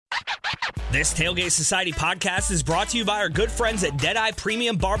This Tailgate Society podcast is brought to you by our good friends at Deadeye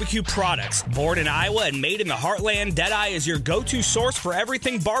Premium Barbecue Products. Born in Iowa and made in the heartland, Deadeye is your go-to source for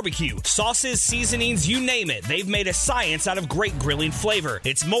everything barbecue. Sauces, seasonings, you name it. They've made a science out of great grilling flavor.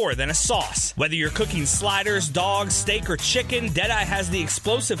 It's more than a sauce. Whether you're cooking sliders, dogs, steak, or chicken, Deadeye has the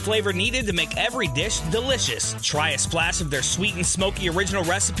explosive flavor needed to make every dish delicious. Try a splash of their sweet and smoky original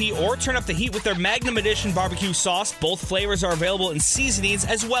recipe or turn up the heat with their Magnum Edition barbecue sauce. Both flavors are available in seasonings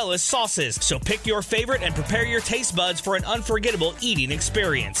as well as sauces. So pick your favorite and prepare your taste buds for an unforgettable eating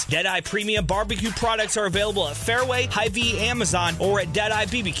experience. Deadeye Premium Barbecue Products are available at Fairway, Hy-Vee, Amazon, or at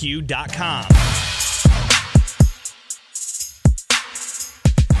DeadeyeBBQ.com.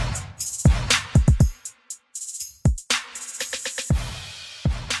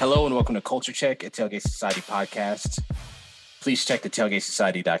 Hello and welcome to Culture Check, a Tailgate Society podcast. Please check the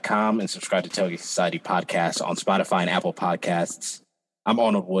tailgatesociety.com and subscribe to Tailgate Society podcast on Spotify and Apple Podcasts. I'm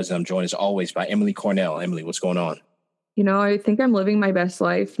Arnold Woods, and I'm joined as always by Emily Cornell. Emily, what's going on? You know, I think I'm living my best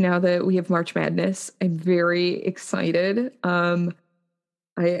life now that we have March Madness. I'm very excited. I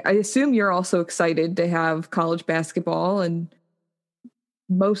assume you're also excited to have college basketball, and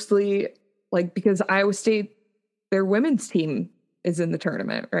mostly like because Iowa State, their women's team is in the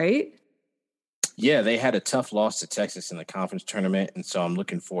tournament, right? Yeah, they had a tough loss to Texas in the conference tournament, and so I'm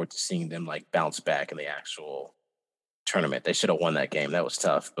looking forward to seeing them like bounce back in the actual tournament. They should have won that game. That was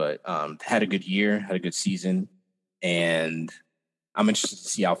tough, but had a good year, had a good season, and I'm interested to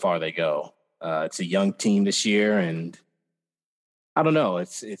see how far they go. It's a young team this year, and I don't know.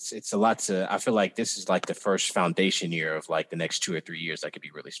 It's a lot to. I feel like this is like the first foundation year of like the next 2 or 3 years that could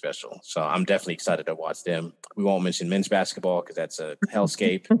be really special. So I'm definitely excited to watch them. We won't mention men's basketball because that's a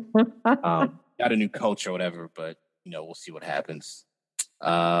hellscape. Got a new coach or whatever, but you know we'll see what happens.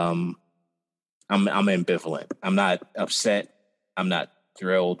 I'm ambivalent. I'm not upset. I'm not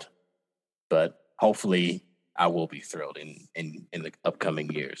thrilled, but hopefully I will be thrilled in the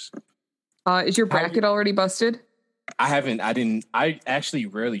upcoming years. Is your bracket already busted? I actually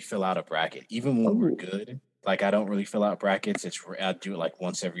rarely fill out a bracket, even when we're good. Like I don't really fill out brackets. I do it like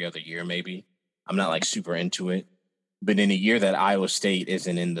once every other year, maybe. I'm not like super into it. But in a year that Iowa State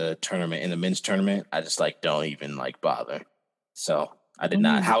isn't in the tournament, in the men's tournament, I just like don't even like bother. So I did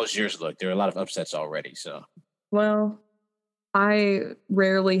not. How's yours look? There are a lot of upsets already. So, well, I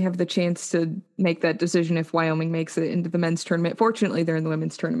rarely have the chance to make that decision if Wyoming makes it into the men's tournament. Fortunately, they're in the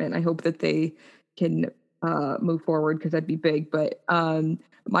women's tournament. I hope that they can move forward because that'd be big. But the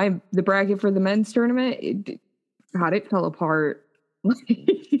bracket for the men's tournament, it fell apart.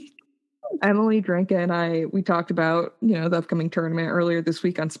 Emily Drinka and we talked about, you know, the upcoming tournament earlier this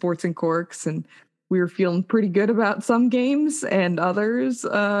week on Sports and Corks, and we were feeling pretty good about some games, and others,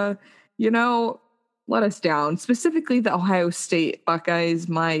 you know, let us down. Specifically, the Ohio State Buckeyes,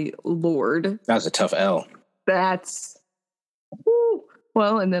 my lord. That was a tough L. That's,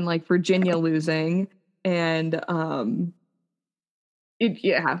 well, and then like Virginia losing, and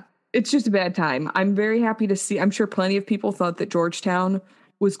it's just a bad time. I'm very happy to see, I'm sure plenty of people thought that Georgetown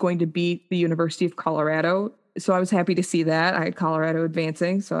was going to beat the University of Colorado. So I was happy to see that. I had Colorado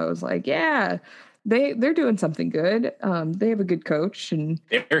advancing. So I was like, yeah, they're doing something good. They have a good coach, and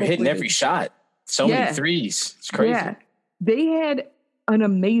they're hitting every shot. So many threes. It's crazy. Yeah. They had an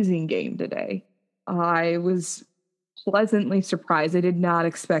amazing game today. I was pleasantly surprised. I did not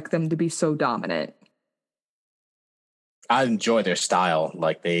expect them to be so dominant. I enjoy their style.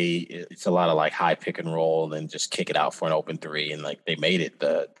 Like it's a lot of like high pick and roll and then just kick it out for an open three. And like they made it.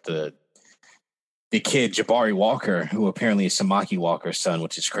 The kid, Jabari Walker, who apparently is Samaki Walker's son,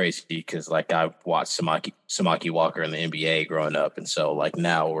 which is crazy because like I watched Samaki Walker in the NBA growing up. And so like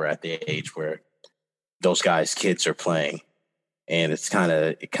now we're at the age where those guys' kids are playing. And it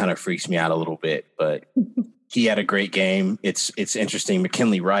kind of freaks me out a little bit, but he had a great game. It's interesting.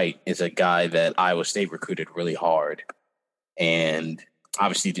 McKinley Wright is a guy that Iowa State recruited really hard. And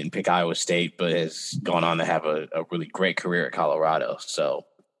obviously didn't pick Iowa State, but has gone on to have a really great career at Colorado. So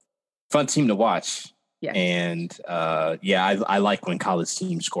fun team to watch. Yeah. And I like when college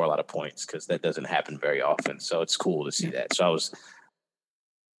teams score a lot of points because that doesn't happen very often. So it's cool to see that. So I was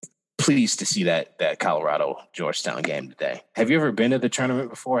pleased to see that Colorado Georgetown game today. Have you ever been to the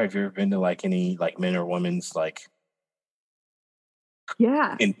tournament before? Have you ever been to like any like men or women's like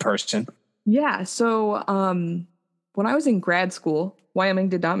in person? Yeah. So when I was in grad school, Wyoming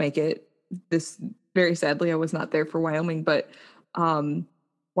did not make it. This very sadly, I was not there for Wyoming, but one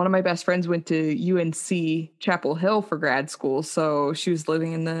of my best friends went to UNC Chapel Hill for grad school. So she was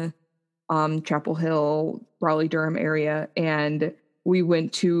living in the Chapel Hill, Raleigh-Durham area. And we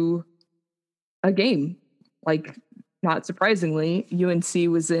went to a game, like not surprisingly, UNC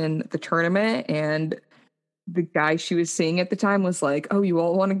was in the tournament, and the guy she was seeing at the time was like, "Oh, you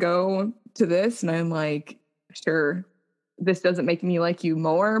all want to go to this?" And I'm like, "Sure." This doesn't make me like you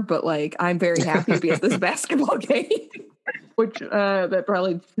more, but like I'm very happy to be at this basketball game. Which that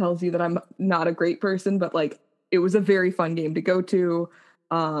probably tells you that I'm not a great person, but like it was a very fun game to go to.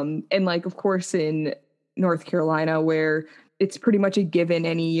 And like, of course, in North Carolina, where it's pretty much a given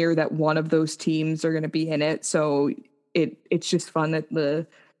any year that one of those teams are going to be in it. So it's just fun that the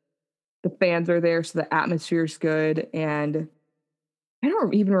fans are there, so the atmosphere is good. And I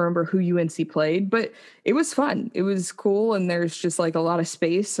don't even remember who UNC played, but it was fun. It was cool, and there's just like a lot of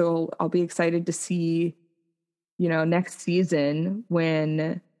space. So I'll be excited to see, next season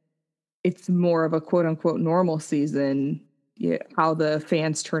when it's more of a quote unquote normal season, how the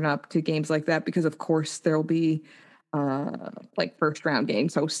fans turn up to games like that, because of course there'll be like first round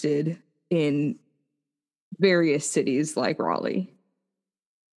games hosted in various cities like Raleigh.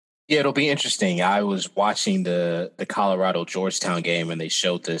 Yeah, it'll be interesting. I was watching the Colorado Georgetown game, and they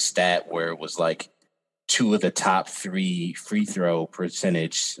showed the stat where it was like two of the top three free throw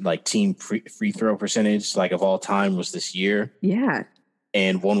percentage, like team free throw percentage, like of all time was this year. Yeah.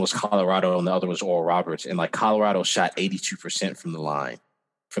 And one was Colorado and the other was Oral Roberts. And like Colorado shot 82% from the line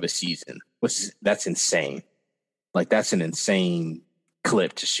for the season. That's insane. Like that's an insane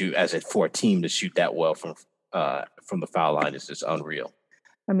clip to shoot for a team to shoot that well from the foul line is just unreal.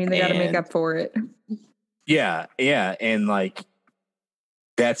 I mean, they got to make up for it. Yeah. And like,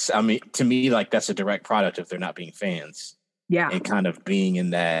 to me, like that's a direct product of there not being fans. Yeah. And kind of being in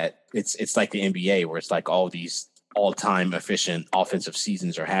that, it's like the NBA where it's like all these all-time efficient offensive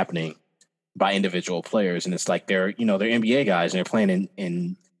seasons are happening by individual players. And it's like they're NBA guys and they're playing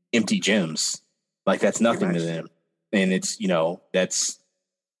in empty gyms. Like that's nothing to them. And it's, that's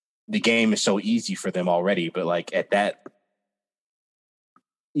the game is so easy for them already. But like at that,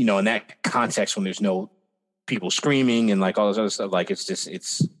 in that context, when there's no people screaming and like all this other stuff, like I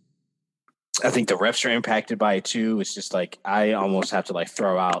think the refs are impacted by it too. It's just like, I almost have to like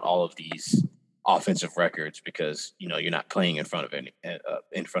throw out all of these offensive records because, you're not playing in front of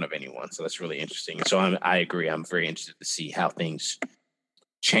anyone. So that's really interesting. So I agree. I'm very interested to see how things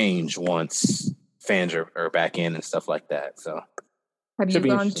change once fans are back in and stuff like that. So have you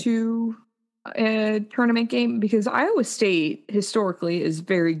gone to a tournament game? Because Iowa State historically is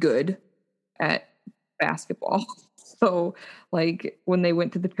very good at basketball. So like when they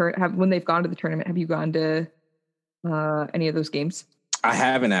went to when they've gone to the tournament, have you gone to any of those games? I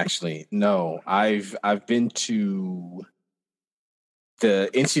haven't actually. No, I've been to the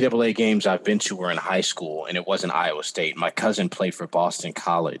NCAA games I've been to were in high school, and it wasn't Iowa State. My cousin played for Boston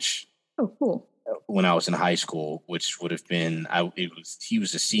College. Oh, cool. When I was in high school, which would have been, he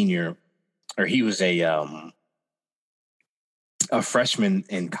was a senior, or he was a freshman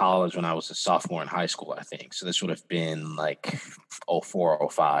in college when I was a sophomore in high school, I think. So this would have been like 04,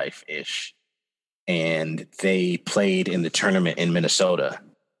 05-ish. And they played in the tournament in Minnesota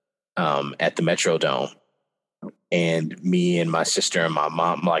at the Metrodome. And me and my sister and my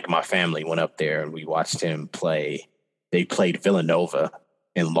mom, like my family, went up there and we watched him play. They played Villanova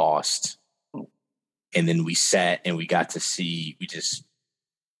and lost. And then we sat and we got to see,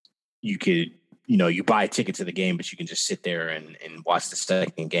 you could, you buy a ticket to the game, but you can just sit there and watch the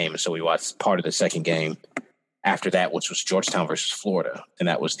second game. And so we watched part of the second game after that, which was Georgetown versus Florida. And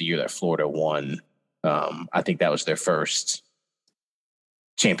that was the year that Florida won. I think that was their first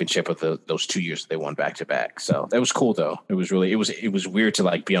championship of those 2 years that they won back to back. So that was cool though. It was weird to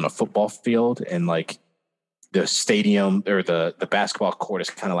like be on a football field and like the stadium or the basketball court is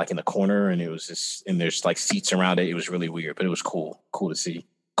kind of like in the corner and and there's like seats around it. It was really weird, but it was cool to see.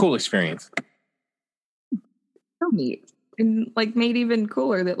 Cool experience. So neat. And like made even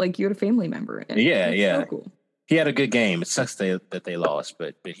cooler that like you had a family member in it. Yeah. That's so cool. He had a good game. It sucks that they lost,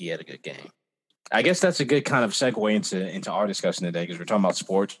 but he had a good game. I guess that's a good kind of segue into our discussion today because we're talking about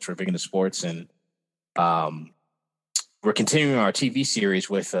sports. We're big into sports, and we're continuing our TV series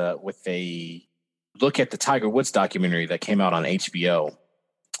with a look at the Tiger Woods documentary that came out on HBO.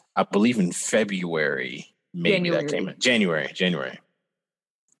 I believe in February, maybe January. That came out January.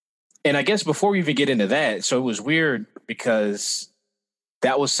 And I guess before we even get into that, so it was weird because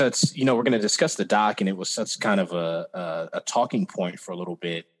that was such, we're going to discuss the doc, and it was such kind of a talking point for a little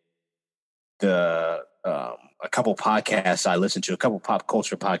bit. A couple podcasts I listened to, a couple pop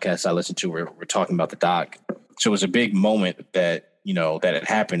culture podcasts I listened to were talking about the doc. So it was a big moment that had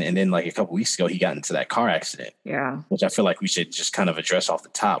happened. And then like a couple weeks ago, he got into that car accident. Yeah. Which I feel like we should just kind of address off the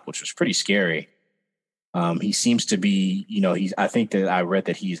top, which was pretty scary. He seems to be, I think that I read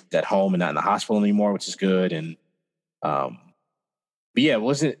that he's at home and not in the hospital anymore, which is good. And But yeah,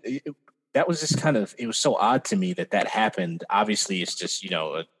 that was just kind of, it was so odd to me that happened. Obviously, it's just,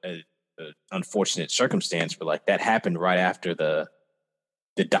 a unfortunate circumstance, but like that happened right after the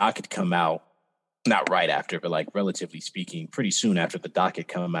doc had come out. Not right after, but like relatively speaking, pretty soon after the doc had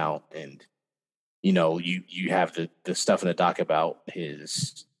come out. And, you have the stuff in the doc about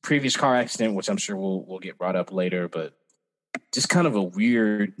his previous car accident, which I'm sure we'll get brought up later, but just kind of a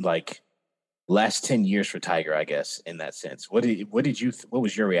weird, like, last 10 years for Tiger, I guess, in that sense. What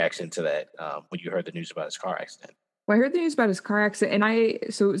was your reaction to that when you heard the news about his car accident? Well, I heard the news about his car accident, and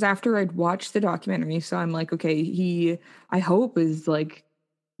so it was after I'd watched the documentary. So I'm like, okay, I hope is like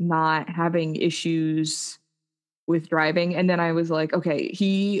not having issues with driving. And then I was like, okay,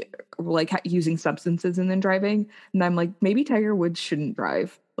 he like using substances and then driving. And I'm like, maybe Tiger Woods shouldn't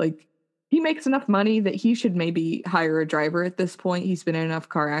drive. Like, he makes enough money that he should maybe hire a driver at this point. He's been in enough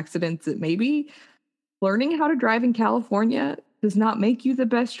car accidents that maybe learning how to drive in California does not make you the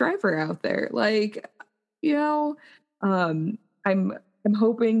best driver out there. Like, I'm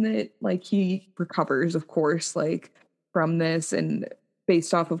hoping that like he recovers, of course, like from this, and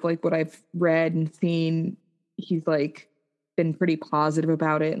based off of like what I've read and seen, he's like been pretty positive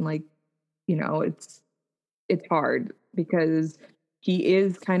about it. And like, it's hard because he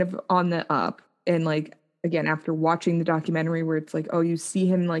is kind of on the up. And like, again, after watching the documentary where it's like, oh, you see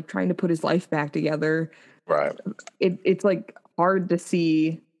him like trying to put his life back together. Right. It's like hard to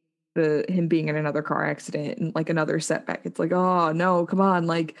see him being in another car accident and like another setback. It's like, oh no, come on.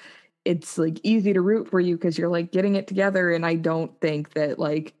 Like, it's like easy to root for you because you're like getting it together. And I don't think that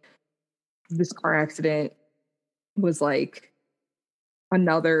like this car accident was like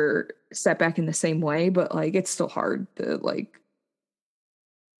another setback in the same way, but like it's still hard to like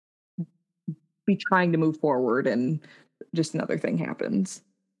be trying to move forward and just another thing happens.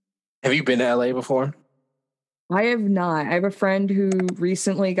 Have you been to LA before? I have not. I have a friend who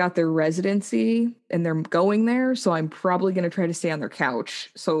recently got their residency and they're going there. So I'm probably going to try to stay on their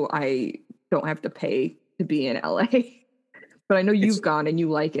couch so I don't have to pay to be in LA. But I know you've gone and you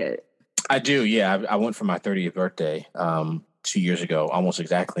like it. I do. Yeah. I went for my 30th birthday 2 years ago, almost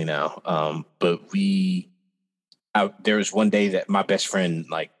exactly now. But there was one day that my best friend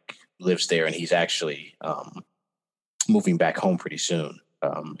like lives there and he's actually moving back home pretty soon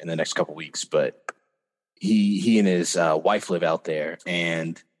in the next couple weeks. But he and his wife live out there,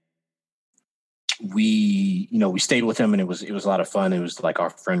 and we stayed with him, and it was a lot of fun. It was like our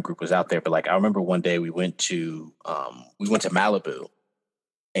friend group was out there, but like I remember one day we went to Malibu,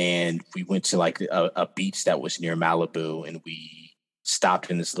 and we went to like a beach that was near Malibu, and we stopped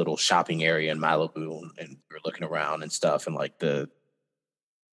in this little shopping area in Malibu, and we were looking around and stuff, and like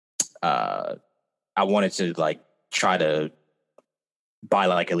I wanted to like try to buy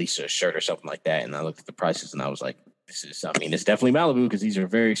like at least a shirt or something like that. And I looked at the prices and I was like, it's definitely Malibu because these are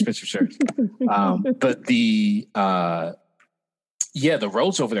very expensive shirts. But the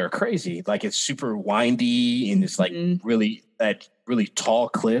roads over there are crazy. Like it's super windy and it's like really tall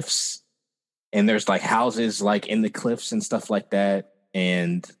cliffs. And there's like houses like in the cliffs and stuff like that.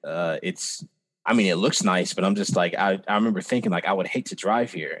 And it looks nice, but I'm just like, I remember thinking like, I would hate to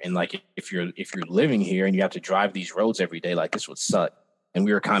drive here. And like, if you're living here and you have to drive these roads every day, like this would suck. And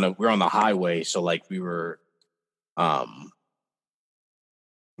we're on the highway. So like we were,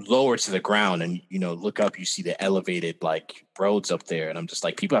 lower to the ground and, look up, you see the elevated like roads up there. And I'm just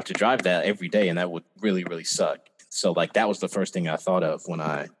like, people have to drive that every day. And that would really, really suck. So like, that was the first thing I thought of when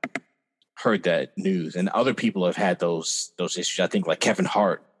I heard that news. And other people have had those issues. I think like Kevin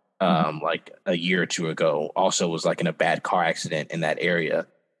Hart, like a year or two ago also was like in a bad car accident in that area.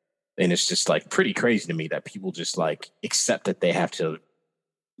 And it's just like pretty crazy to me that people just like accept that they have to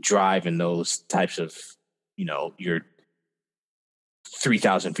drive in those types of, you're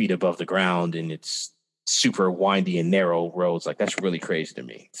 3,000 feet above the ground and it's super windy and narrow roads. Like that's really crazy to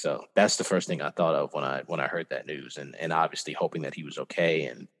me. So that's the first thing I thought of when I heard that news, and obviously hoping that he was okay.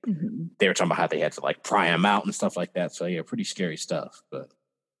 And they were talking about how they had to like pry him out and stuff like that. So yeah, pretty scary stuff, but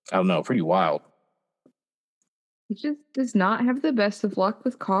I don't know, pretty wild. He just does not have the best of luck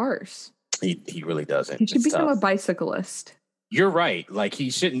with cars. He really doesn't. He should become a bicyclist. You're right. Like he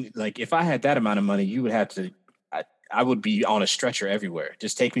shouldn't, like if I had that amount of money, you would have to, I would be on a stretcher everywhere.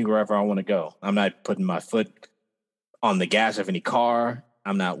 Just take me wherever I want to go. I'm not putting my foot on the gas of any car.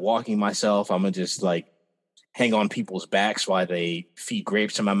 I'm not walking myself. I'm going to just like hang on people's backs while they feed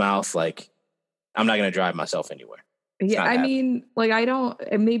grapes to my mouth. Like I'm not going to drive myself anywhere. Yeah. I mean, like I don't,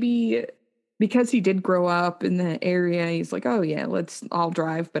 maybe because he did grow up in the area, he's like, oh yeah, I'll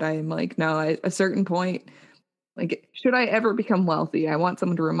drive. But I'm like, no, at a certain point, Like, should I ever become wealthy, I want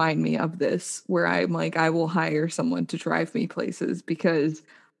someone to remind me of this, where I'm like, I will hire someone to drive me places because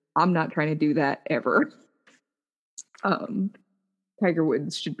I'm not trying to do that ever. Tiger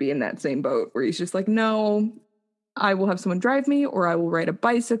Woods should be in that same boat where he's just like, no, I will have someone drive me, or I will ride a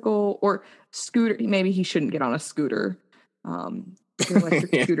bicycle or scooter. Maybe he shouldn't get on a scooter.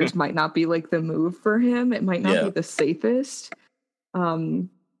 Electric scooters might not be like the move for him. It might not be the safest.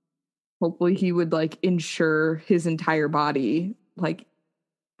 Hopefully he would like insure his entire body, like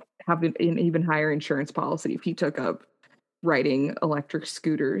have an even higher insurance policy if he took up riding electric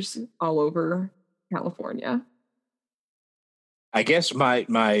scooters all over California. I guess my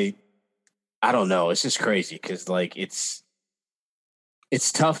I don't know. It's just crazy because like it's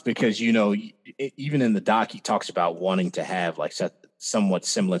tough because, you know, even in the doc, he talks about wanting to have like somewhat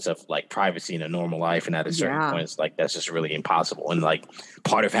semblance of like privacy in a normal life. And at a certain point, it's like, that's just really impossible. And like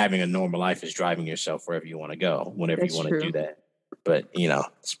part of having a normal life is driving yourself wherever you want to go, whenever you want to do that. But, you know,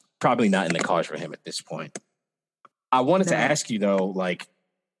 it's probably not in the cards for him at this point. I wanted to ask you though, like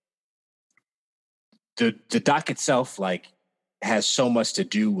the doc itself, like, has so much to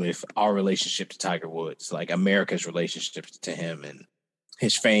do with our relationship to Tiger Woods, like America's relationship to him and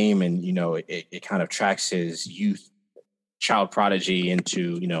his fame. And, you know, it kind of tracks his youth child prodigy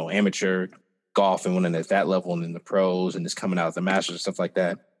into, you know, amateur golf and winning at that level and in the pros and just coming out of the Masters and stuff like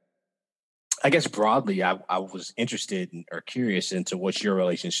that. I guess broadly, I was interested or curious into what your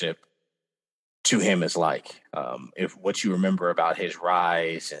relationship to him is like. If what you remember about his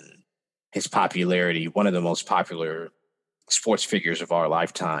rise and his popularity, one of the most popular sports figures of our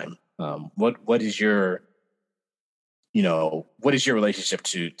lifetime. What is your relationship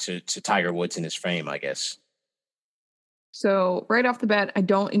to Tiger Woods and his fame, I guess? So right off the bat, I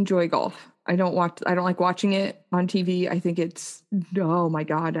don't enjoy golf. I don't like watching it on TV. I think it's, oh my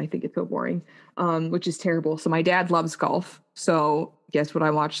God, I think it's so boring, which is terrible. So my dad loves golf. So guess what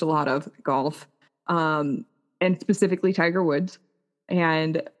I watched a lot of? Golf, and specifically Tiger Woods.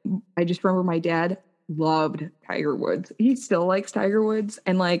 And I just remember my dad loved Tiger Woods. He still likes Tiger Woods.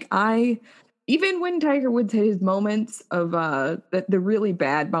 And like, even when Tiger Woods had his moments of the really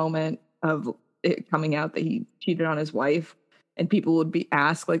bad moment of it coming out that he cheated on his wife, and people would be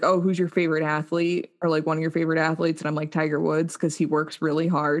asked like, oh, who's your favorite athlete, or like one of your favorite athletes? And I'm like, Tiger Woods, because he works really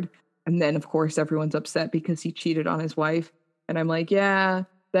hard. And then of course everyone's upset because he cheated on his wife. And I'm like, yeah,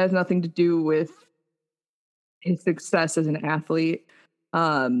 that has nothing to do with his success as an athlete.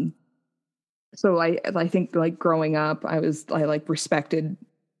 So I think like growing up, I like respected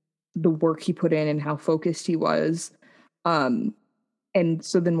the work he put in and how focused he was. And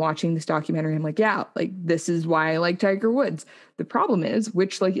so then watching this documentary, I'm like, yeah, like this is why I like Tiger Woods. The problem is,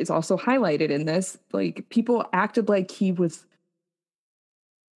 which like is also highlighted in this, like people acted like he was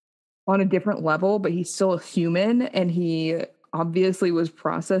on a different level, but he's still a human, and he obviously was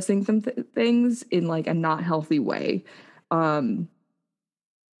processing some things in like a not healthy way.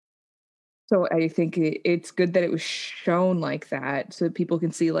 So I think it's good that it was shown like that so that people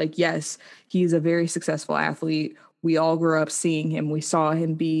can see like, yes, he's a very successful athlete. We all grew up seeing him. We saw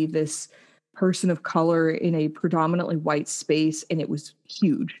him be this person of color in a predominantly white space, and it was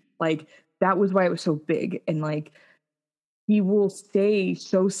huge. Like that was why it was so big. And like he will stay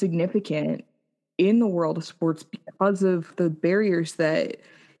so significant in the world of sports because of the barriers that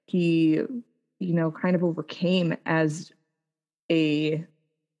he, you know, kind of overcame as a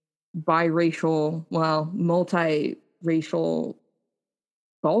biracial, well, multiracial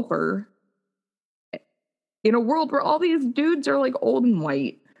golfer in a world where all these dudes are like old and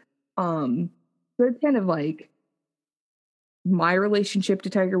white. So it's kind of like my relationship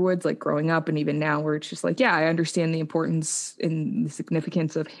to Tiger Woods, like growing up and even now, where it's just like, yeah, I understand the importance and the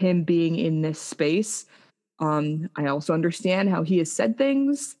significance of him being in this space. I also understand how he has said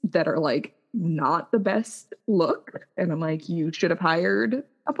things that are like not the best look. And I'm like, you should have hired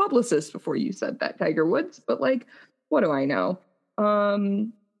a publicist before you said that, Tiger Woods. But like, what do I know?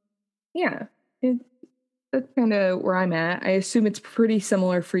 Yeah, that's kind of where I'm at. I assume it's pretty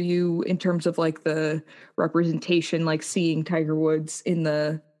similar for you in terms of like the representation, like seeing Tiger Woods in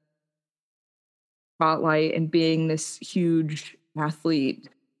the spotlight and being this huge athlete.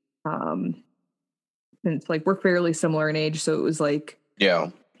 Since like we're fairly similar in age, so it was like, yeah,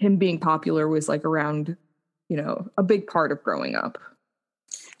 him being popular was like around, you know, a big part of growing up.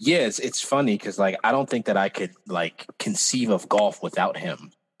 Yeah, it's funny because like I don't think that I could like conceive of golf without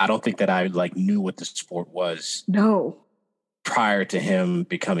him. I don't think that I like knew what the sport was. No. Prior to him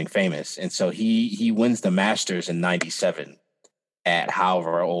becoming famous. And so he wins the Masters in 97 at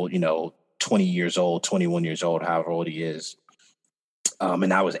however old, you know, 20 years old, 21 years old, however old he is.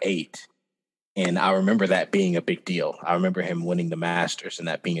 And I was 8. And I remember that being a big deal. I remember him winning the Masters and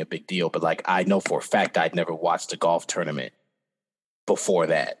that being a big deal. But like, I know for a fact I'd never watched a golf tournament before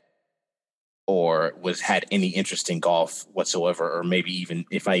that, or had any interest in golf whatsoever, or maybe even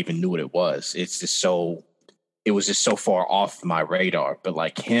if I even knew what it was. It was just so far off my radar. But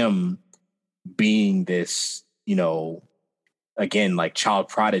like him being this, again, like child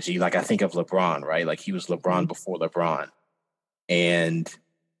prodigy, like I think of LeBron, right? Like he was LeBron before LeBron. And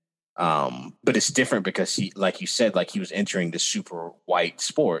but it's different because he, like you said, like he was entering the super white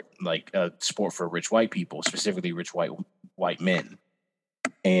sport, like a sport for rich white people, specifically rich white men.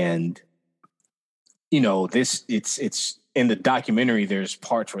 And it's in the documentary, there's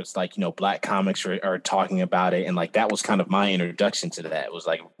parts where it's like, black comics are talking about it. And like, that was kind of my introduction to that. It was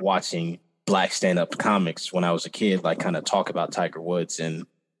like watching black stand-up comics when I was a kid, like kind of talk about Tiger Woods and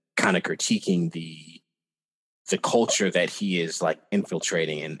kind of critiquing the culture that he is like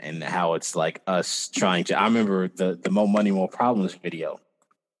infiltrating, and how it's like us trying to, I remember the Mo Money, Mo Problems video.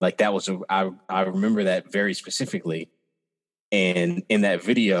 Like that was, I remember that very specifically. And in that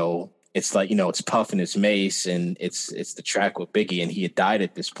video, it's like, it's Puff and it's Mace, and it's the track with Biggie, and he had died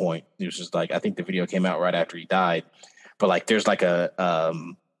at this point. It was just like, I think the video came out right after he died. But like, there's like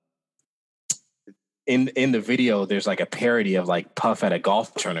in the video, there's like a parody of like Puff at a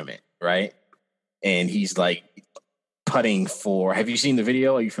golf tournament, right? And he's like putting for, have you seen the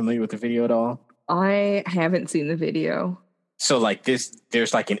video? Are you familiar with the video at all? I haven't seen the video. So like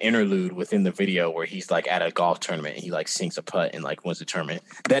there's like an interlude within the video where he's like at a golf tournament and he like sinks a putt and like wins the tournament.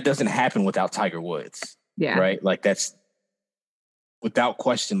 That doesn't happen without Tiger Woods. Yeah. Right. Like that's without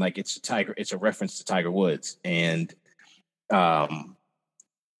question, like it's a reference to Tiger Woods. And so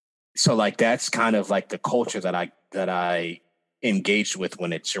like that's kind of like the culture that I engaged with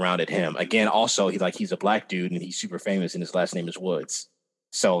when it surrounded him. Again, also he's a black dude and he's super famous and his last name is Woods.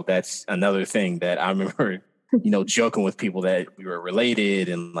 So that's another thing that I remember, joking with people that we were related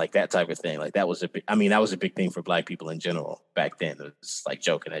and like that type of thing. Like that was that was a big thing for black people in general back then. It was like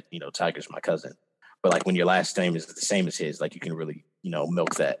joking that, Tiger's my cousin. But like when your last name is the same as his, like you can really,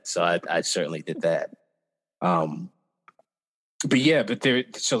 milk that. So I certainly did that. But yeah,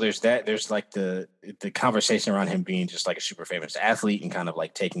 there's that. There's like the conversation around him being just like a super famous athlete and kind of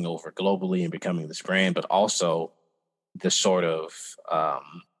like taking over globally and becoming this brand, but also the sort of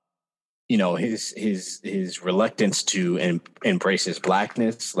his reluctance to embrace his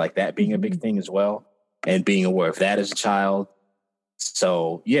blackness, like that being a big thing as well, and being aware of that as a child.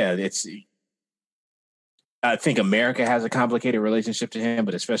 So yeah, I think America has a complicated relationship to him,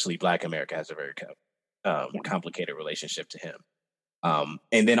 but especially Black America has a very complicated relationship to him.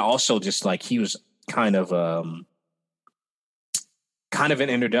 And then also just like he was kind of an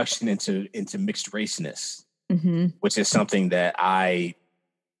introduction into mixed raceness, which is something that I,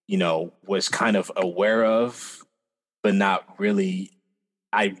 was kind of aware of, but not really,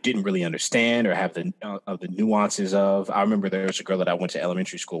 I didn't really understand or have the nuances of. I remember there was a girl that I went to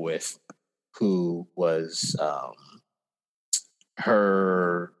elementary school with who was,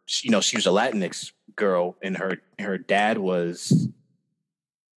 she was a Latinx girl, and her dad was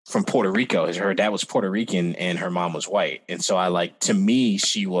from Puerto Rico. Her dad was Puerto Rican and her mom was white. And so to me,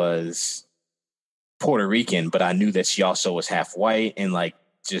 she was Puerto Rican, but I knew that she also was half white, and like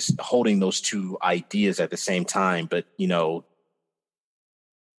just holding those two ideas at the same time. But, to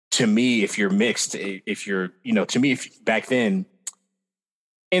me, if you're mixed, if back then,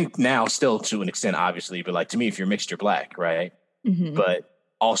 and now still to an extent, obviously, but like to me, if you're mixed, you're Black, right? Mm-hmm. But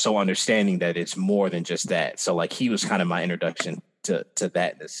also understanding that it's more than just that. So like he was kind of my introduction to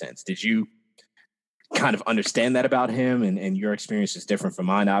that in a sense. Did you kind of understand that about him? And your experience is different from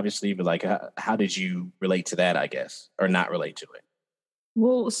mine, obviously, but like how did you relate to that, I guess, or not relate to it?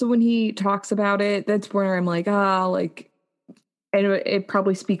 Well, so when he talks about it, that's where I'm like, and it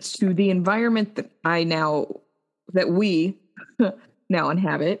probably speaks to the environment that we now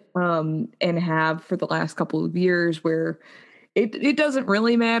inhabit, and have for the last couple of years, where it doesn't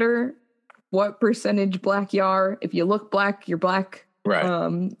really matter what percentage Black you are. If you look Black, you're Black.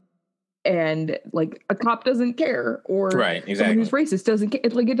 Right. And like a cop doesn't care, or right, exactly. Someone who's racist doesn't care.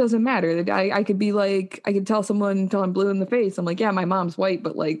 Like it doesn't matter. I could be like, I could tell someone until I'm blue in the face, I'm like, yeah, my mom's white,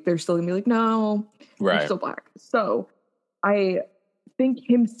 but like they're still gonna be like, no, right, you're still Black. So I think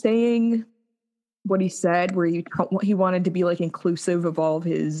him saying what he said, where he wanted to be like inclusive of all of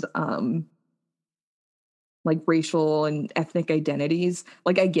his like racial and ethnic identities.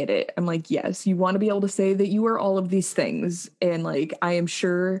 Like I get it. I'm like, yes, you want to be able to say that you are all of these things. And like, I am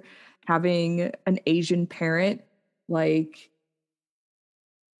sure having an Asian parent, like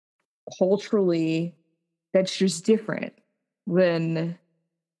culturally, that's just different than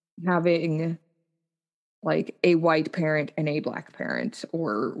having like a white parent and a black parent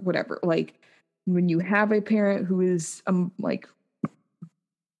or whatever. Like when you have a parent who is like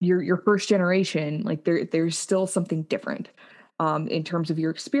your first generation, like there's still something different in terms of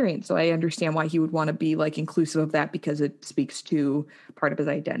your experience. So I understand why he would want to be like inclusive of that, because it speaks to part of his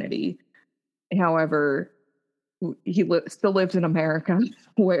identity. However, he still lives in America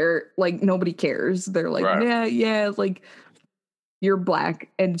where like nobody cares. They're like, Right. yeah, like you're black.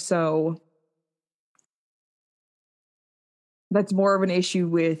 And so that's more of an issue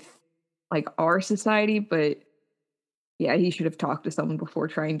with like our society. But yeah, he should have talked to someone before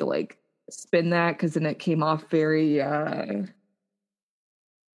trying to like spin that, because then it came off very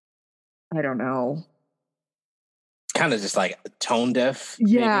I don't know. Kind of just like tone deaf,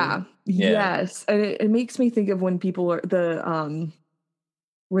 maybe. Yeah. Yeah. Yes. And it makes me think of when people are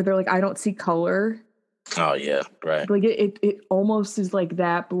where they're like, I don't see color. Oh yeah, right. Like it almost is like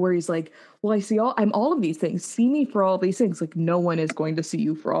that, but where he's like, well, I'm all of these things. See me for all of these things. Like no one is going to see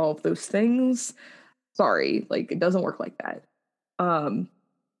you for all of those things. Sorry. Like it doesn't work like that. Um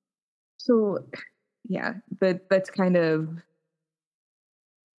so yeah, that's kind of,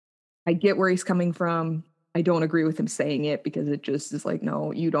 I get where he's coming from. I don't agree with him saying it, because it just is like,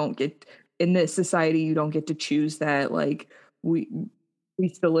 no, you don't get, in this society, you don't get to choose that. Like we we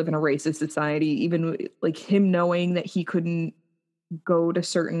still live in a racist society. Even like him knowing that he couldn't go to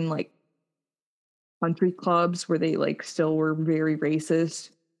certain like country clubs where they like still were very racist.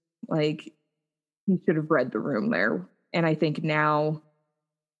 Like he should have read the room there. And I think now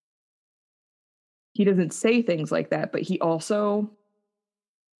he doesn't say things like that, but he also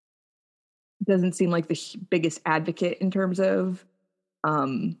doesn't seem like the biggest advocate in terms of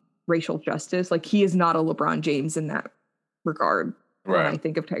racial justice. Like he is not a LeBron James in that regard. When I Right.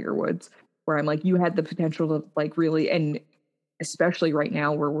 think of Tiger Woods, where I'm like, you had the potential to like really, and especially right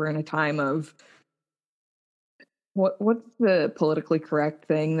now where we're in a time of what's the politically correct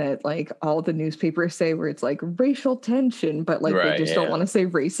thing that like all the newspapers say, where it's like racial tension, but like they Right. just don't Yeah. want to say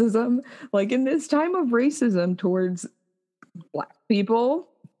racism. Like in this time of racism towards black people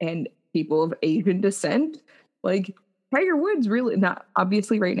and people of Asian descent, like Tiger Woods really not,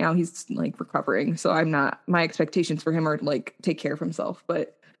 obviously right now he's like recovering. So I'm not, my expectations for him are to like take care of himself,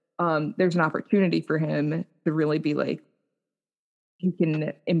 but there's an opportunity for him to really be like, he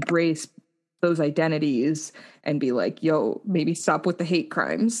can embrace those identities and be like, yo, maybe stop with the hate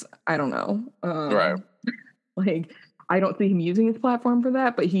crimes. I don't know. Right. Like I don't see him using his platform for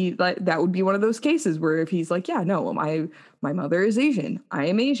that, but he like that would be one of those cases where if he's like, yeah, no, my mother is Asian. I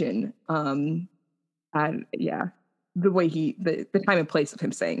am Asian. And yeah, the way the time and place of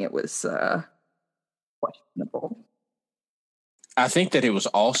him saying it was questionable. I think that it was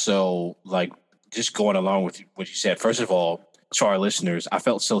also like, just going along with what you said. First of all, to our listeners, I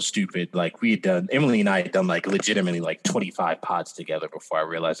felt so stupid. Like Emily and I had done like legitimately like 25 pods together before I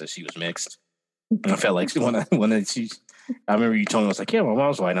realized that she was mixed. And I felt like I remember you told me, I was like, yeah, my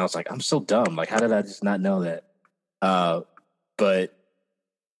mom's white. And I was like, I'm so dumb. Like, how did I just not know that? But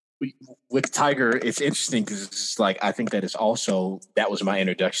with Tiger, it's interesting because it's just like, I think that it's also, that was my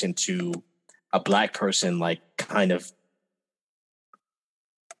introduction to a black person, like kind of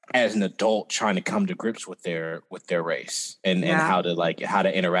as an adult trying to come to grips with their race and how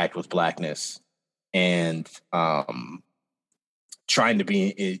to interact with blackness, and trying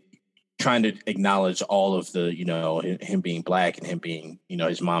to acknowledge all of the, him being black and him being,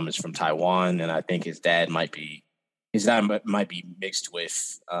 his mom is from Taiwan, and I think his dad might be mixed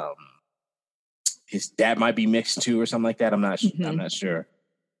with his dad might be mixed too or something like that. I'm not sure,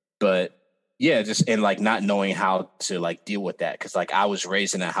 but yeah, just, and like not knowing how to like deal with that, because like I was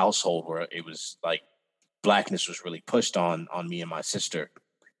raised in a household where it was like blackness was really pushed on me and my sister,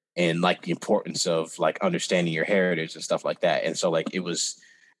 and like the importance of like understanding your heritage and stuff like that. And so like it was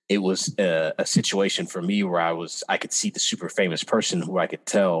a situation for me where I could see the super famous person who I could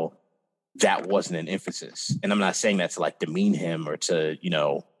tell that wasn't an emphasis. And I'm not saying that to like demean him or to,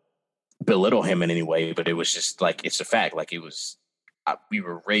 belittle him in any way, but it was just like, it's a fact. Like it was, we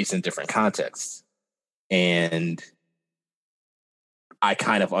were raised in different contexts, and I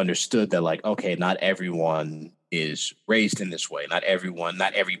kind of understood that like, okay, not everyone is raised in this way. Not every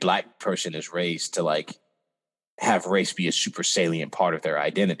black person is raised to like have race be a super salient part of their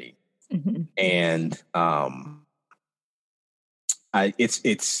identity. Mm-hmm. And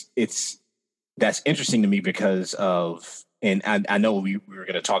it's that's interesting to me because of, and I know we were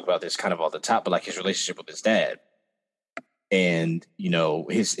going to talk about this kind of off the top, but like his relationship with his dad. And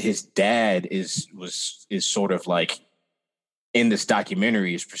his dad is sort of like in this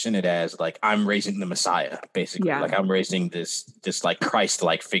documentary is presented as like, I'm raising the Messiah, basically. Yeah. Like, I'm raising this like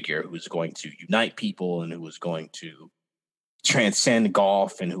Christ-like figure who is going to unite people and who is going to transcend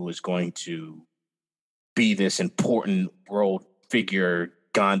golf and who is going to be this important world figure,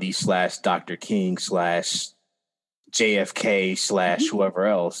 Gandhi / Dr. King / JFK / whoever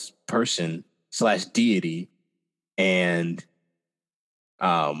else person / deity. And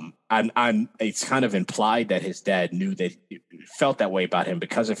it's kind of implied that his dad knew that, felt that way about him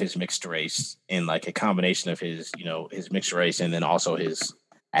because of his mixed race, and like a combination of his, his mixed race and then also his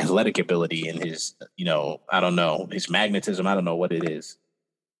athletic ability and his, I don't know, his magnetism. I don't know what it is,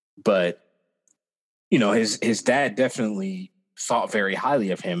 but his dad definitely thought very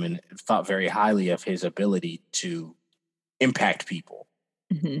highly of him and thought very highly of his ability to impact people.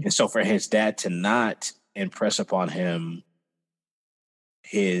 Mm-hmm. And so for his dad to not impress upon him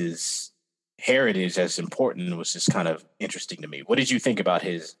his heritage as important was just kind of interesting to me. What did you think about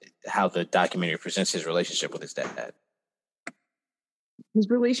how the documentary presents his relationship with his dad? His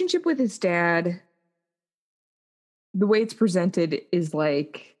relationship with his dad, the way it's presented is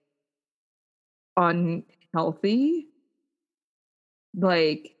like unhealthy.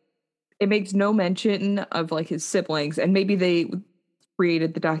 Like, it makes no mention of like his siblings, and maybe they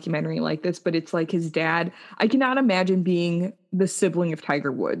created the documentary like this, but it's like his dad. I cannot imagine being the sibling of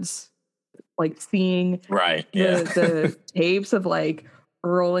Tiger Woods. Like, seeing the tapes of like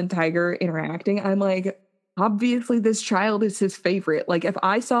Earl and Tiger interacting, I'm like, obviously this child is his favorite. Like, if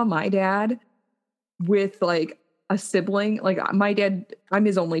I saw my dad with like a sibling, like my dad, I'm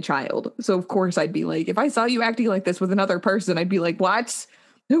his only child, so of course I'd be like, if I saw you acting like this with another person, I'd be like, what?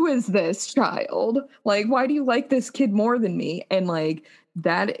 Who is this child? Like, why do you like this kid more than me? And like,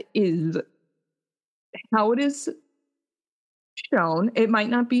 that is how it is shown. It might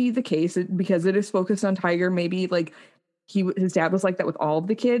not be the case because it is focused on Tiger. Maybe like his dad was like that with all of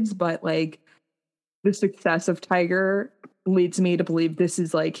the kids, but like the success of Tiger leads me to believe this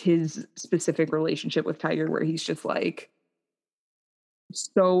is like his specific relationship with Tiger, where he's just like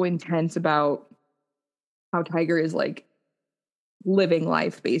so intense about how Tiger is like living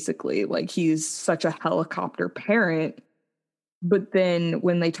life, basically. Like, he's such a helicopter parent. But then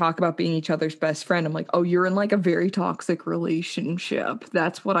when they talk about being each other's best friend, I'm like, oh, you're in like a very toxic relationship.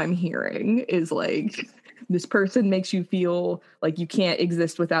 That's what I'm hearing, is like, this person makes you feel like you can't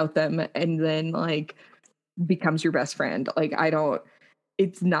exist without them, and then like becomes your best friend. Like,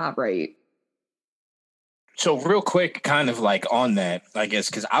 it's not right. So real quick, kind of like on that, I guess,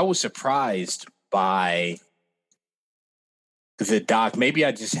 because I was surprised by the doc. Maybe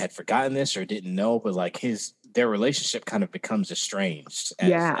I just had forgotten this or didn't know, but like their relationship kind of becomes estranged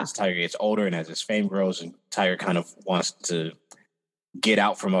as Tiger gets older and as his fame grows, and Tiger kind of wants to get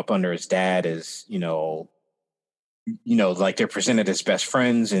out from up under his dad, as like they're presented as best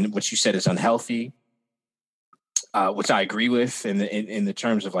friends, and what you said is unhealthy, which I agree with in the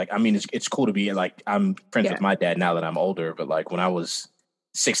terms of like, I mean, it's cool to be like, I'm friends with my dad now that I'm older, but like when I was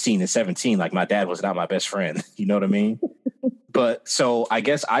 16 and 17, like my dad was not my best friend. You know what I mean? But so I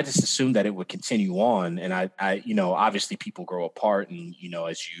guess I just assumed that it would continue on. And I obviously people grow apart, and,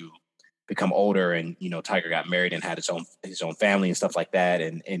 as you become older, and, Tiger got married and had his own family and stuff like that.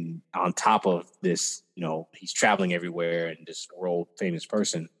 And on top of this, he's traveling everywhere and this world famous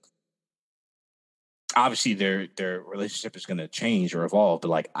person. Obviously their relationship is going to change or evolve, but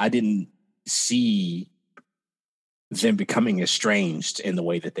like, I didn't see them becoming estranged in the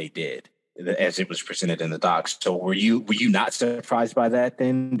way that they did, as it was presented in the docs. So were you not surprised by that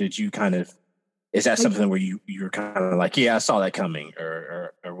then? Did you kind of, is that something where you're kind of like, yeah, I saw that coming,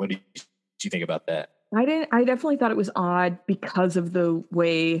 or what did you think about that? I definitely thought it was odd because of the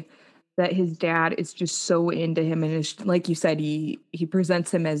way that his dad is just so into him, and is, like you said, he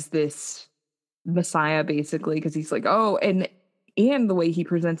presents him as this Messiah, basically, because he's like, oh, and the way he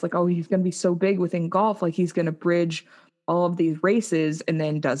presents, like, oh, he's going to be so big within golf, like he's going to bridge all of these races, and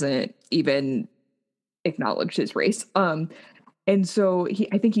then doesn't even acknowledge his race. And so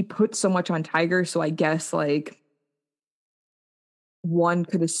I think he put so much on Tiger. So I guess like one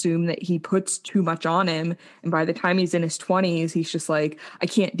could assume that he puts too much on him, and by the time he's in his 20s, he's just like, I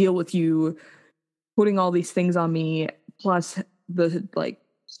can't deal with you putting all these things on me, plus the like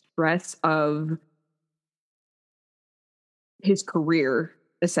stress of his career,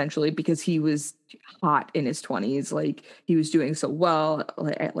 essentially, because he was hot in his 20s. Like, he was doing so well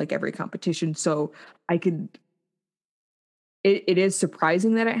at like every competition. So it is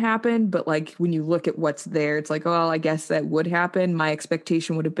surprising that it happened, but like when you look at what's there, it's like, oh, I guess that would happen. My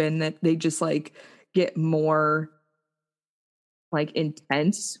expectation would have been that they just like get more like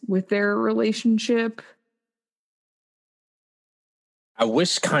intense with their relationship. I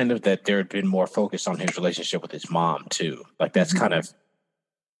wish kind of that there had been more focus on his relationship with his mom too. Like that's kind of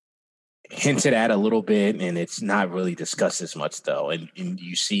hinted at a little bit, and it's not really discussed as much though. And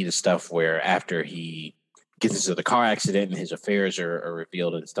you see the stuff where after he gets into the car accident and his affairs are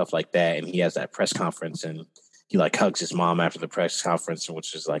revealed and stuff like that, and he has that press conference and he like hugs his mom after the press conference,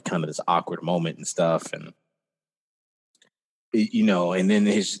 which is like kind of this awkward moment and stuff. And you know, and then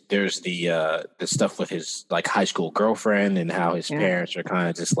there's the stuff with his like high school girlfriend and how his parents are kind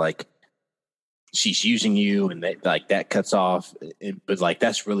of just like, she's using you, and that cuts off. But like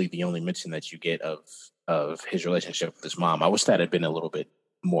that's really the only mention that you get of his relationship with his mom. I wish that had been a little bit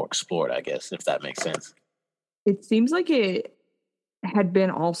more explored, I guess, if that makes sense. It seems like it had been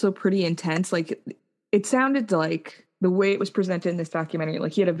also pretty intense. Like it sounded like the way it was presented in this documentary,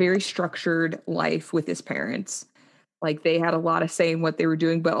 like he had a very structured life with his parents. Like they had a lot of say in what they were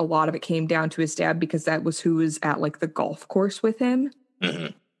doing, but a lot of it came down to his dad because that was who was at like the golf course with him.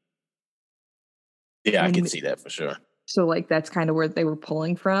 Mm-hmm. Yeah, I can see that for sure. So like that's kind of where they were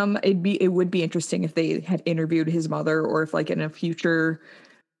pulling from. It would be interesting if they had interviewed his mother, or if like in a future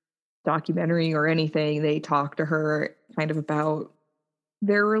documentary or anything they talked to her kind of about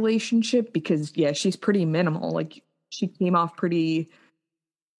their relationship, because yeah, she's pretty minimal. Like she came off pretty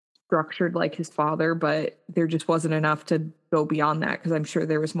structured like his father, but there just wasn't enough to go beyond that, because I'm sure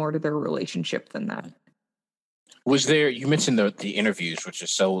there was more to their relationship than that. Was there, you mentioned the interviews, which is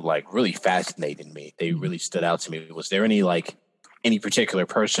so like really fascinating me. They really stood out to me. Was there any particular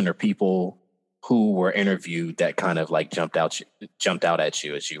person or people who were interviewed that kind of like jumped out at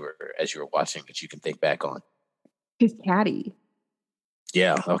you as you were watching, that you can think back on? His caddy.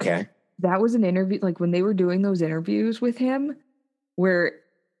 Yeah. Okay. That was an interview, like when they were doing those interviews with him, where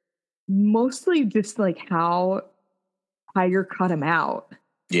mostly just like how Tiger cut him out.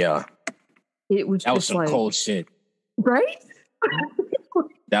 Yeah. It was that was some like, cold shit. Right?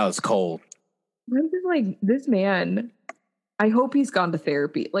 That was cold. I'm just like, this man, I hope he's gone to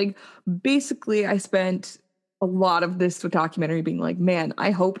therapy. Like, basically, I spent a lot of this documentary being like, man,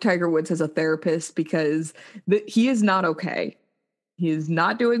 I hope Tiger Woods has a therapist, because he is not okay. He is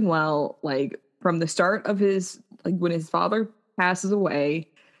not doing well. Like, from the start of his, like, when his father passes away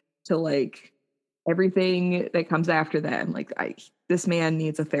to, like, everything that comes after that. I'm like, this man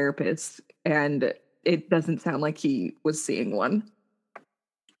needs a therapist, and it doesn't sound like he was seeing one.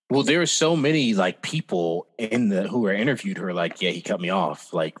 Well, there are so many like people who were interviewed who were like, yeah, he cut me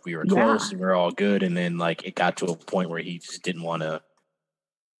off. Like we were close and we were all good. And then like it got to a point where he just didn't want to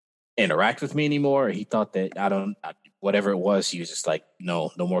interact with me anymore. He thought that whatever it was, he was just like, no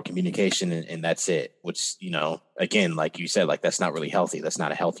more communication. And that's it. Which, you know, again, like you said, like that's not really healthy. That's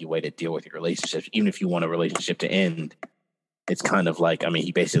not a healthy way to deal with your relationships. Even if you want a relationship to end, it's kind of like, I mean,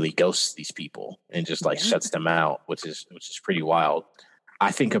 he basically ghosts these people and just like shuts them out, which is pretty wild.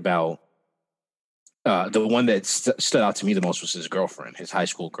 I think about the one that stood out to me the most was his girlfriend, his high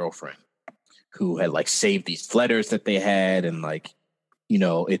school girlfriend, who had like saved these letters that they had. And like, you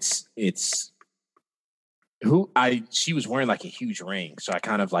know, she was wearing like a huge ring. So I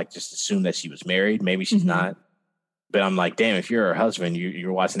kind of like just assumed that she was married. Maybe she's not. But I'm like, damn, if you're her husband,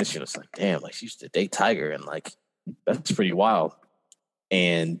 you're watching this shit. It's like, damn, like she used to date Tiger. And like, that's pretty wild.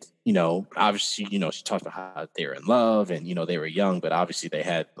 And, you know, obviously, you know, she talked about how they were in love and, you know, they were young, but obviously they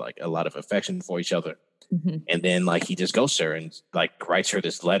had like a lot of affection for each other. Mm-hmm. And then like he just ghosts her and like writes her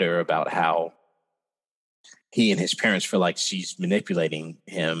this letter about how he and his parents feel like she's manipulating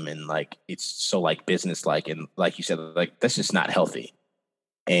him, and like it's so like business-like, and like you said, like that's just not healthy.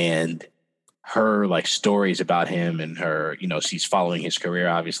 And her like stories about him and her, you know, she's following his career.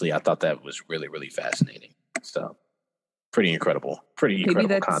 Obviously, I thought that was really, really fascinating. So pretty incredible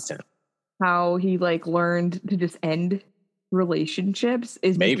content. How he like learned to just end relationships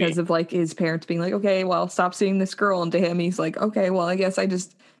is because of like his parents being like, okay, well, stop seeing this girl. And to him, he's like, okay, well, I guess I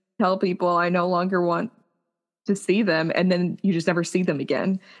just tell people I no longer want to see them, and then you just never see them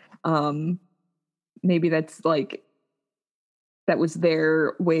again. Maybe that's like, that was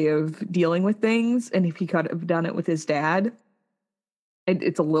their way of dealing with things. And if he could have done it with his dad,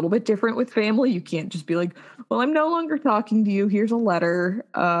 it's a little bit different with family. You can't just be like, well, I'm no longer talking to you. Here's a letter.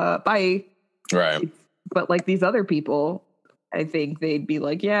 Bye. Right. But like these other people, I think they'd be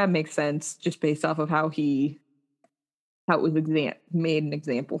like, yeah, it makes sense, just based off of how it was made an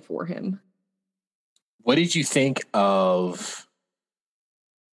example for him. What did you think of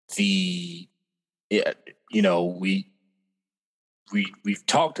we've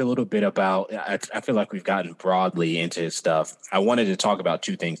talked a little bit about, I feel like we've gotten broadly into his stuff. I wanted to talk about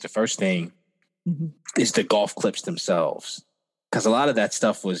two things. The first thing is the golf clips themselves. Because a lot of that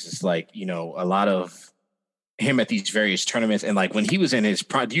stuff was just like, you know, a lot of him at these various tournaments, and like when he was in his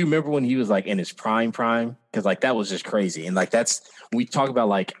prime. Do you remember when he was like in his prime? Because like that was just crazy. And like that's we talk about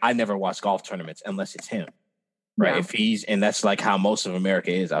like I never watch golf tournaments unless it's him, right? Yeah. If he's and that's like how most of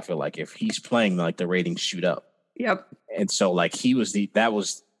America is. I feel like if he's playing, like the ratings shoot up. Yep. And so like he was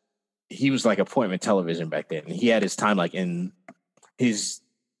like appointment television back then. And he had his time like in his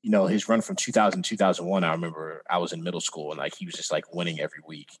his run from 2000 2001. I remember I was in middle school and like he was just like winning every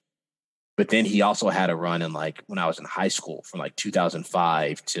week. But then he also had a run in like when I was in high school from like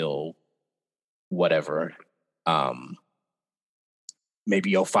 2005 till whatever,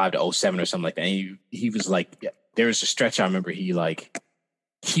 maybe 05 to 07 or something like that. And he was like, there was a stretch I remember he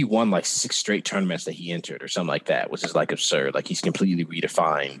won like 6 straight tournaments that he entered or something like that, which is like absurd. Like he's completely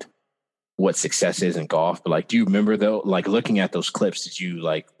redefined what success is in golf. But like, do you remember though, like looking at those clips,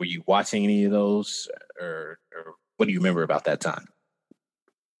 were you watching any of those or what do you remember about that time?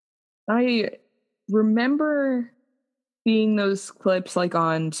 I remember seeing those clips like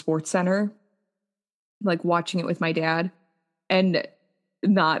on SportsCenter, like watching it with my dad and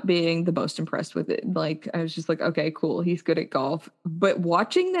not being the most impressed with it. Like I was just like, okay, cool, he's good at golf. But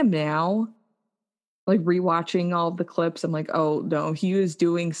watching them now, like rewatching all of the clips, I'm like, oh no, he was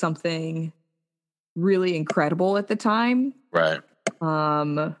doing something really incredible at the time. Right.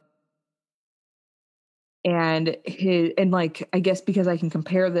 And like I guess because I can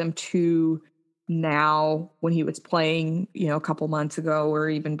compare them to now when he was playing, a couple months ago or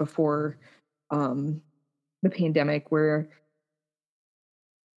even before the pandemic, where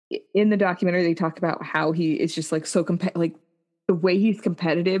in the documentary they talk about how he is just like so like the way he's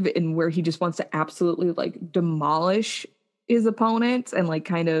competitive and where he just wants to absolutely like demolish his opponents and like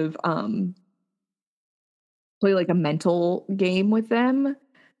kind of play like a mental game with them.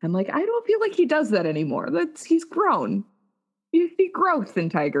 I'm like, I don't feel like he does that anymore. He's grown. You see growth in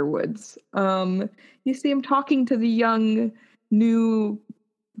Tiger Woods. You see him talking to the young new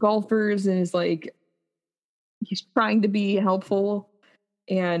golfers and is like, he's trying to be helpful.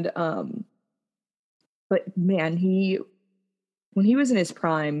 And but man, when he was in his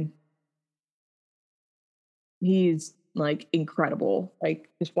prime, he's like incredible. Like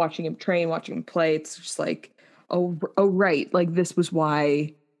just watching him train, watching him play, it's just like, oh right, like this was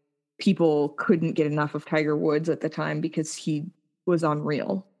why people couldn't get enough of Tiger Woods at the time, because he was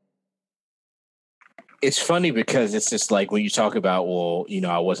unreal. It's funny because it's just like when you talk about, well,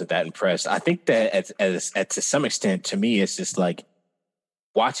 I wasn't that impressed. I think that as to some extent, to me, it's just like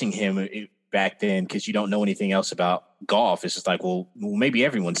watching him back then, because you don't know anything else about golf. It's just like, well, maybe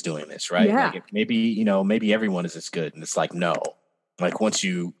everyone's doing this, right? Yeah. Like maybe everyone is as good. And it's like, no, like once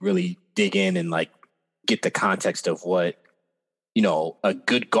you really dig in and like get the context of what, a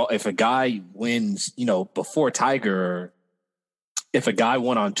good golf, if a guy wins, before Tiger, if a guy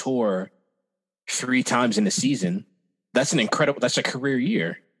won on tour 3 times in a season, that's a career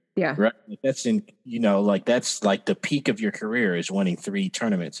year. Yeah. Right. That's that's like the peak of your career is winning 3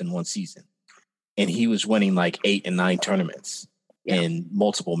 tournaments in one season. And he was winning like 8 and 9 tournaments in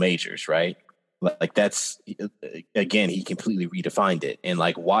multiple majors. Right. Like that's, again, he completely redefined it. And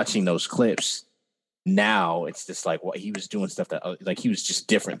like watching those clips now, it's just like what he was doing, stuff that like he was just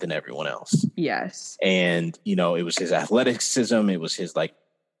different than everyone else. Yes. And, it was his athleticism. It was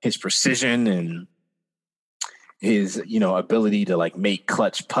his precision and his, ability to like make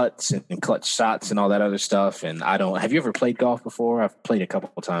clutch putts and clutch shots and all that other stuff. And have you ever played golf before? I've played a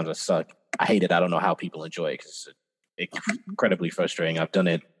couple of times. I suck. I hate it. I don't know how people enjoy it because it's incredibly frustrating. I've done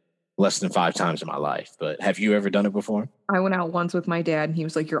it less than 5 times in my life, but have you ever done it before? I went out once with my dad and he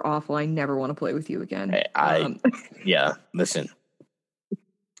was like, "You're awful. I never want to play with you again." Yeah, listen,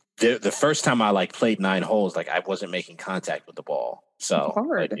 the first time I like played 9 holes, like I wasn't making contact with the ball. So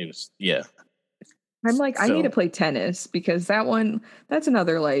hard. Like, it was, yeah. I'm like, I need to play tennis because that's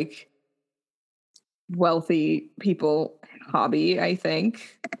another like wealthy people hobby, I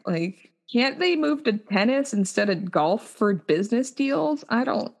think. Like, can't they move to tennis instead of golf for business deals? I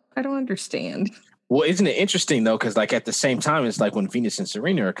don't understand. Well, isn't it interesting though? Because like at the same time, it's like when Venus and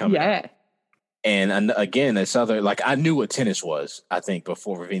Serena are coming. Yeah. And again, this other, like I knew what tennis was, I think,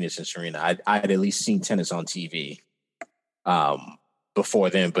 before Venus and Serena. I had at least seen tennis on TV before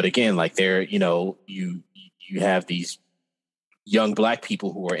then. But again, like there, you have these young Black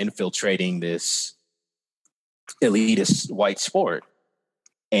people who are infiltrating this elitist white sport.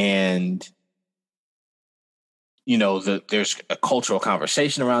 And there's a cultural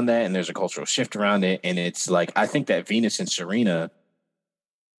conversation around that, and there's a cultural shift around it. And it's like, I think that Venus and Serena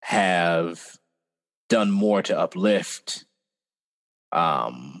have done more to uplift,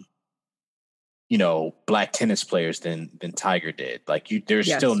 Black tennis players than Tiger did. Like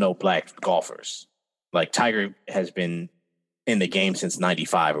there's still no Black golfers. like Tiger has been in the game since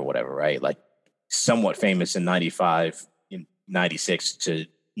 95 or whatever, right? Like somewhat famous in 95, in 96 to,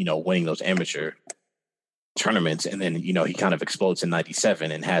 winning those amateur tournaments. And then, he kind of explodes in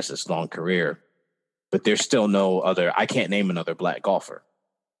 97 and has this long career, but there's still I can't name another black golfer.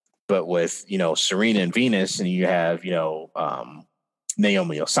 But with, Serena and Venus, and you have,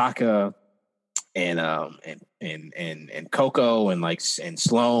 Naomi Osaka and Coco and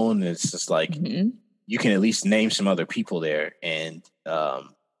Sloane, it's just like, you can at least name some other people there. And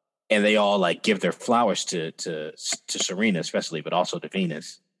they all like give their flowers to Serena, especially, but also to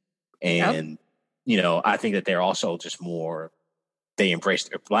Venus. And, I think that they're also just more, they embrace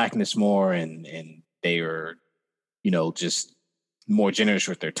their blackness more, and they are, just more generous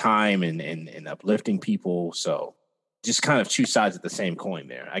with their time and uplifting people. So just kind of two sides of the same coin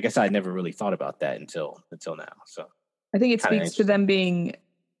there. I guess I never really thought about that until now. So I think it speaks to them being,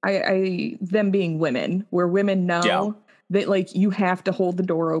 them being women, where women know that like you have to hold the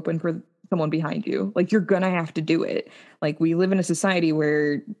door open for someone behind you. Like you're going to have to do it. Like we live in a society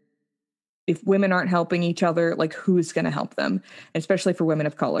where if women aren't helping each other, like who's going to help them? Especially for women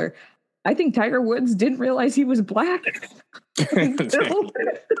of color. I think Tiger Woods didn't realize he was black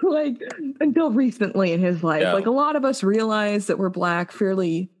until recently in his life. Yeah. Like a lot of us realize that we're black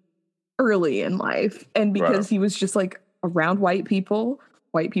fairly early in life. And because he was just like around white people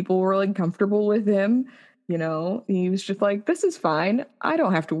were like comfortable with him. He was just like, this is fine. I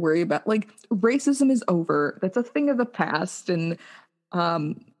don't have to worry about, like, racism is over. That's a thing of the past. And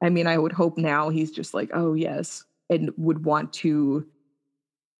I would hope now he's just like, oh yes, and would want to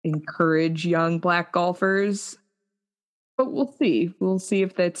encourage young black golfers, but we'll see. We'll see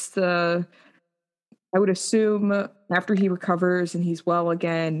if that's I would assume after he recovers and he's well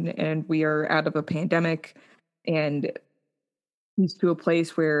again and we are out of a pandemic and he's to a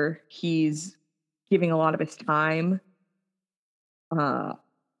place where he's giving a lot of his time. I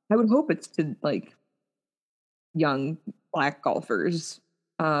would hope it's to like young black golfers.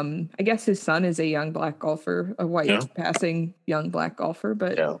 I guess his son is a young black golfer, a white passing young black golfer,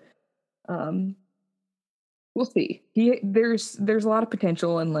 but we'll see. There's a lot of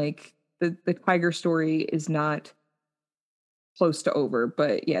potential, and like the Tiger story is not close to over,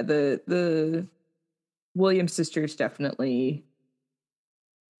 but yeah, the Williams sisters definitely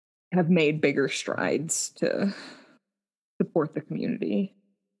have made bigger strides to support the community.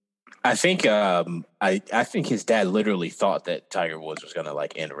 I think I think his dad literally thought that Tiger Woods was gonna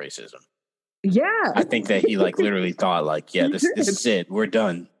like end racism. Yeah. I think that he like literally thought like, yeah, this is it. We're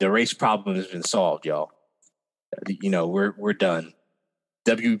done. The race problem has been solved, y'all. We're done.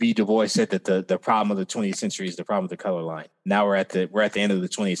 W.B. Du Bois said that the problem of the 20th century is the problem of the color line. Now we're at the end of the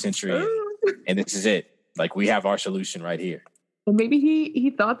 20th century and this is it. Like we have our solution right here. And maybe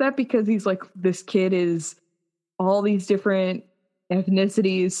he thought that because he's like, this kid is all these different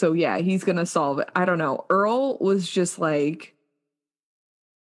ethnicities, so yeah, he's gonna solve it. I don't know. Earl was just like,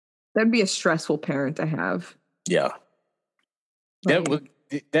 that'd be a stressful parent to have. Yeah. Like,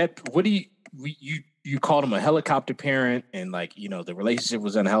 what do you called him a helicopter parent, and like, the relationship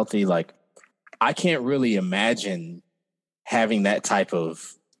was unhealthy. Like, I can't really imagine having that type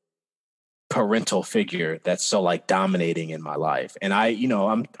of parental figure that's so like dominating in my life. And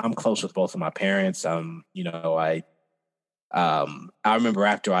I'm close with both of my parents. I remember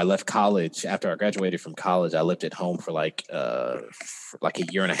after I graduated from college, I lived at home for like a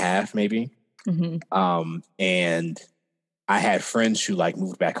year and a half, maybe. Mm-hmm. And I had friends who like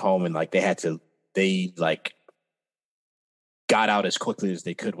moved back home and like they like got out as quickly as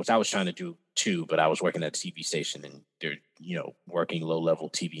they could, which I was trying to do too, but I was working at a TV station and they're, working low level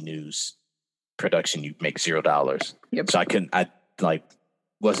TV news production. You make $0. Yep. So I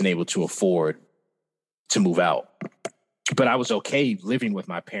wasn't able to afford to move out. But I was okay living with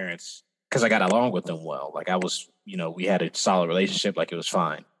my parents because I got along with them well. Like I was, we had a solid relationship, like it was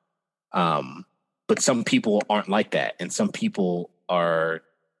fine. But some people aren't like that. And some people are,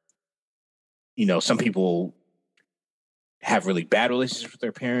 some people have really bad relationships with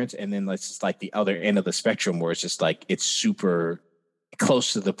their parents. And then it's just like the other end of the spectrum where it's just like, it's super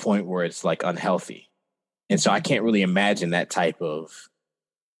close to the point where it's like unhealthy. And so I can't really imagine that type of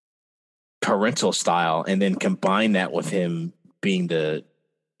parental style and then combine that with him being the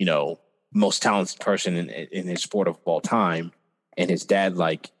most talented person in his sport of all time, and his dad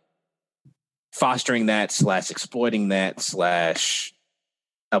like fostering that / exploiting that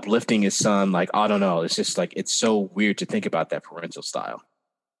 / uplifting his son. Like, I don't know, it's just like, it's so weird to think about that parental style.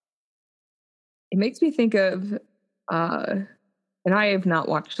 It makes me think of and I have not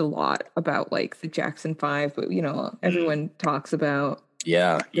watched a lot about like the Jackson 5, but everyone talks about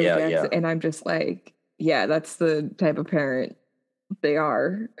Yeah. And I'm just like, yeah, that's the type of parent they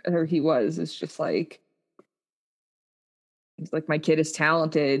are, or he was. It's just like, he's like, my kid is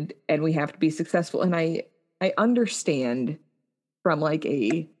talented and we have to be successful. And I understand from like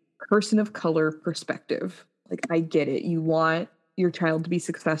a person of color perspective. Like, I get it. You want your child to be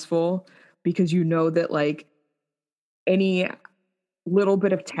successful because you know that like any little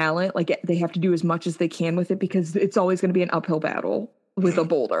bit of talent, like they have to do as much as they can with it, because it's always going to be an uphill battle with a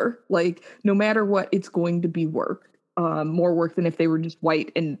boulder. Like, no matter what, it's going to be work. More work than if they were just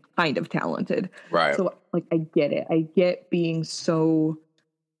white and kind of talented. Right. So like, I get it. I get being so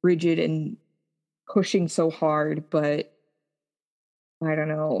rigid and pushing so hard, but I don't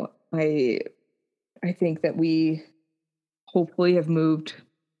know. I think that we hopefully have moved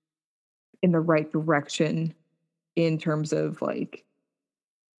in the right direction in terms of like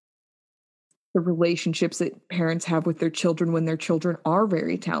the relationships that parents have with their children when their children are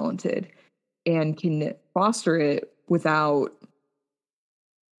very talented, and can foster it without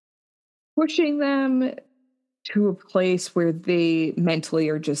pushing them to a place where they mentally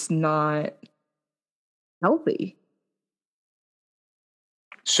are just not healthy.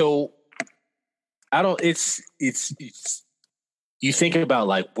 So I don't. It's. You think about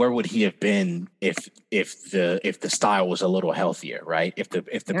like where would he have been if the style was a little healthier, right? If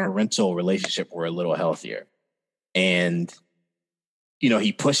the parental relationship were a little healthier, and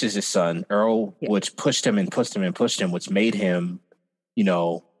he pushes his son Earl, which pushed him, which made him,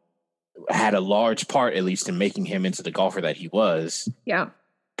 had a large part at least in making him into the golfer that he was. Yeah.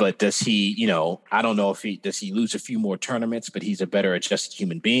 But does he, I don't know if does he lose a few more tournaments, but he's a better adjusted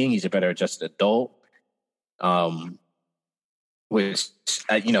human being. He's a better adjusted adult. Which,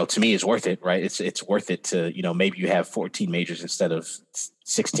 to me is worth it, right? It's worth it to, maybe you have 14 majors instead of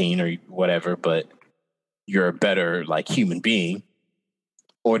 16 or whatever, but you're a better like human being.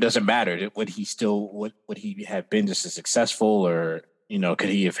 Or does it matter? Would he have been just as successful, or, could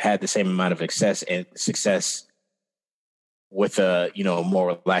he have had the same amount of success with a,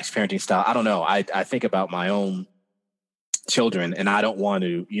 more relaxed parenting style? I don't know. I think about my own children, and I don't want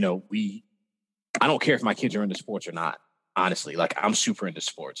to, I don't care if my kids are into sports or not. Honestly, like, I'm super into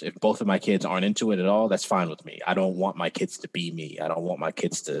sports. If both of my kids aren't into it at all, that's fine with me. I don't want my kids to be me. I don't want my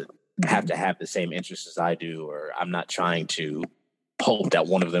kids to have the same interests as I do, or I'm not trying to hope that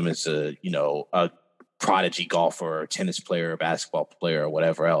one of them is a prodigy golfer or tennis player or basketball player or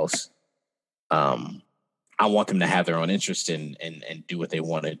whatever else. I want them to have their own interest and do what they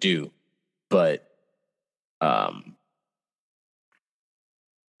want to do. But I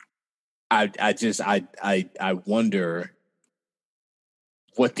wonder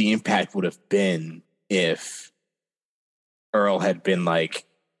what the impact would have been if Earl had been like,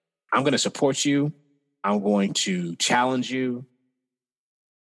 I'm going to support you, I'm going to challenge you,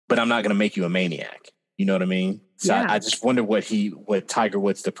 but I'm not going to make you a maniac. You know what I mean? So yeah. I just wonder what Tiger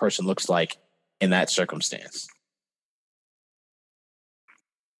Woods, the person, looks like in that circumstance.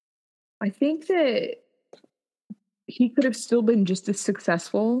 I think that he could have still been just as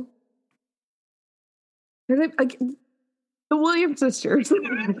successful. Like, the Williams sisters.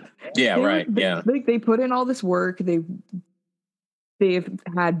 Yeah, right. Yeah. They put in all this work. They've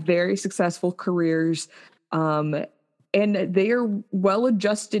had very successful careers. And they are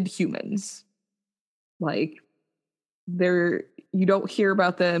well-adjusted humans. Like, you don't hear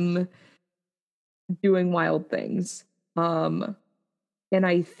about them doing wild things. And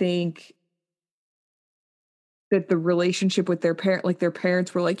I think that the relationship with their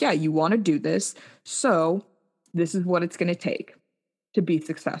parents were like, yeah, you want to do this, so this is what it's going to take to be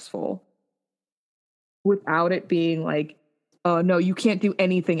successful, without it being like, oh, no, you can't do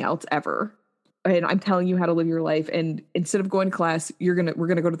anything else ever. And I'm telling you how to live your life. And instead of going to class, we're going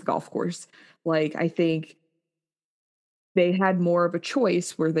to go to the golf course. Like, I think they had more of a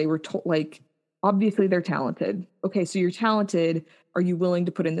choice where they were told, like, obviously they're talented. Okay, so you're talented. Are you willing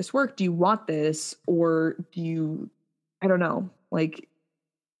to put in this work? Do you want this? Or do you, I don't know. Like,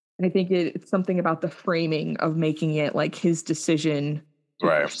 I think it's something about the framing of making it like his decision to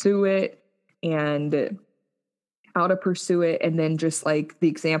pursue it and how to pursue it. And then just like the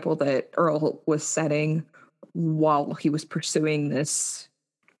example that Earl was setting while he was pursuing this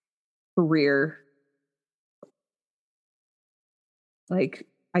career. Like,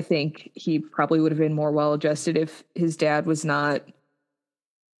 I think he probably would have been more well-adjusted if his dad was not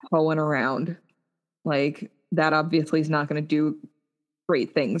hoeing around. Like, that obviously is not going to do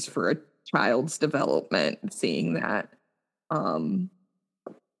great things for a child's development, seeing that. And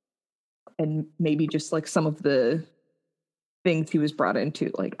maybe just like some of the things he was brought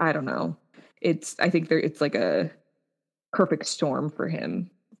into, like, I don't know. I think it's like a perfect storm for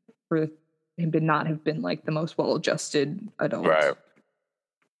him, for him to not have been like the most well-adjusted adult. Right.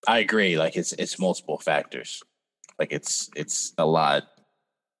 I agree. Like it's multiple factors. Like it's a lot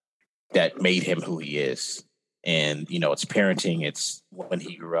that made him who he is. And, it's parenting, it's when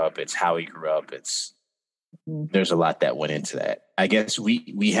he grew up, it's how he grew up, there's a lot that went into that. I guess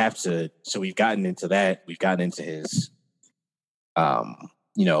we have to, so we've gotten into that. We've gotten into his,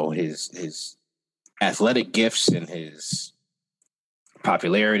 his athletic gifts and his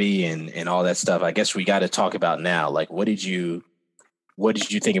popularity and all that stuff. I guess we got to talk about now, like, what did you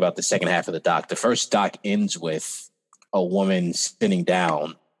think about the second half of the doc? The first doc ends with a woman sitting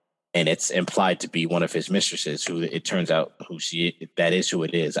down, and it's implied to be one of his mistresses, who it turns out that is who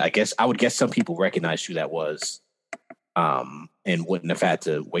it is. I would guess some people recognized who that was, and wouldn't have had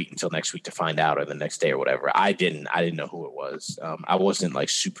to wait until next week to find out, or the next day or whatever. I didn't know who it was. I wasn't like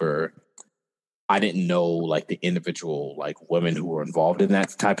I didn't know like the individual like women who were involved in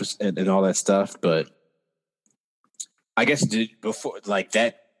that type of and all that stuff. But I guess before like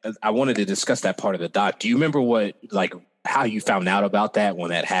that, I wanted to discuss that part of the doc. Do you remember how you found out about that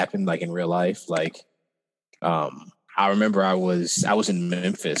when that happened, like in real life? Like, I remember I was in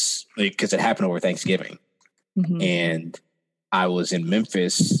Memphis because it happened over Thanksgiving, and I was in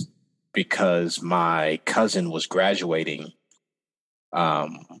Memphis because my cousin was graduating.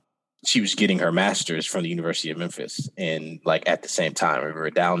 She was getting her master's from the University of Memphis, and like at the same time, we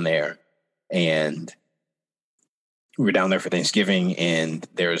were down there, and we were down there for Thanksgiving, and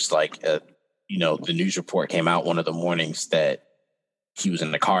there's like the news report came out one of the mornings that he was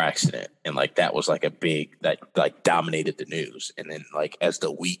in a car accident, and like that was like a big that like dominated the news. And then like as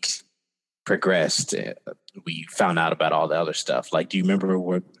the weeks progressed, we found out about all the other stuff. Like, do you remember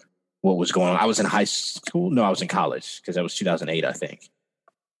what was going on? I was in high school. No, I was in college because that was 2008, I think.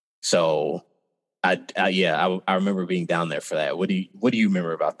 So, I remember being down there for that. What do you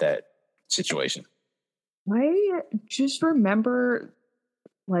remember about that situation? I just remember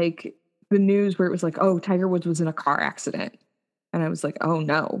like the news where it was like, oh, Tiger Woods was in a car accident. And I was like, oh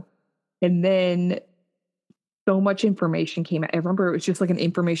no. And then so much information came out. I remember it was just like an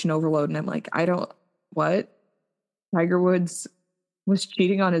information overload. And I'm like, what? Tiger Woods was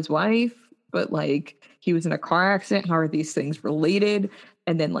cheating on his wife, but like he was in a car accident. How are these things related?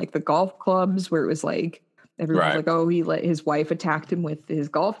 And then like the golf clubs where it was like, everyone's like, oh, his wife attacked him with his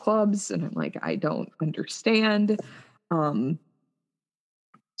golf clubs. And I'm like, I don't understand.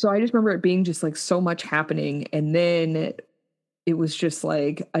 So I just remember it being just like so much happening. And then it was just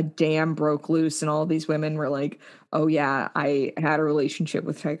like a dam broke loose, and all these women were like, oh yeah, I had a relationship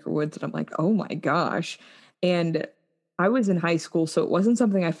with Tiger Woods. And I'm like, oh my gosh. And I was in high school, so it wasn't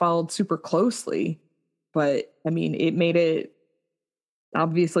something I followed super closely, but I mean, it made it,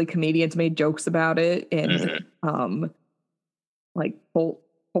 obviously comedians made jokes about it. And like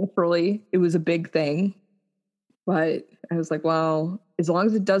culturally, it was a big thing. But I was like, well, as long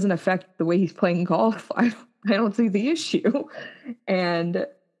as it doesn't affect the way he's playing golf, I don't see the issue. And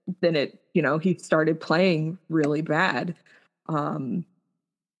then he started playing really bad. And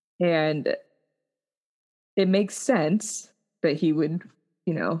it makes sense that he would,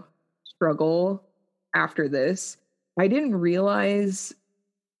 struggle after this. I didn't realize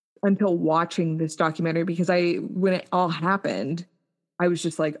until watching this documentary, because when it all happened, I was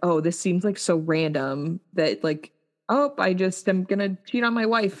just like, oh, this seems like so random that like, oh, I just am going to cheat on my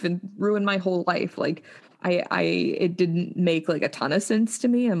wife and ruin my whole life. Like it didn't make like a ton of sense to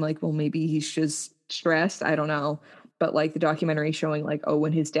me. I'm like, well, maybe he's just stressed. I don't know. But like the documentary showing like, oh,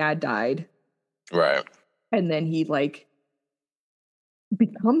 when his dad died. Right. And then he like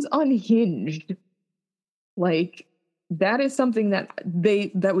becomes unhinged. Like that is something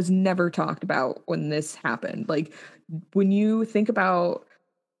that was never talked about when this happened. Like when you think about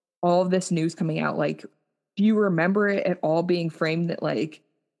all of this news coming out, like, do you remember it at all being framed that like,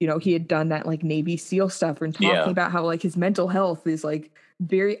 he had done that like Navy SEAL stuff and talking about how like his mental health is like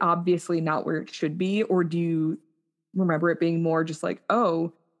very obviously not where it should be? Or do you remember it being more just like,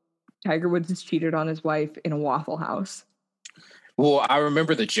 oh, Tiger Woods has cheated on his wife in a Waffle House? Well, I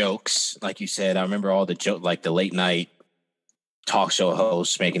remember the jokes, like you said. I remember all the joke, like the late night talk show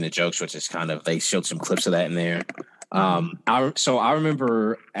hosts making the jokes, which is kind of, they showed some clips of that in there. I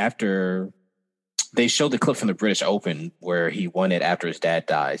remember after they showed the clip from the British Open where he won it after his dad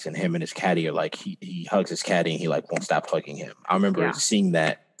dies, and him and his caddy are like, he hugs his caddy and he like won't stop hugging him. I remember seeing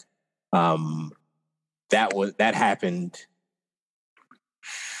that. That happened.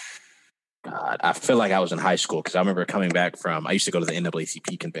 God, I feel like I was in high school because I remember coming back I used to go to the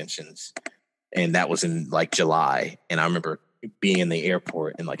NAACP conventions, and that was in like July. And I remember being in the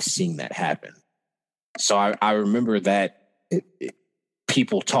airport and like seeing that happen. So I remember that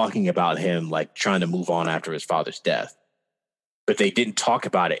people talking about him like trying to move on after his father's death. But they didn't talk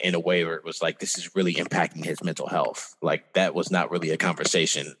about it in a way where it was like, this is really impacting his mental health. Like that was not really a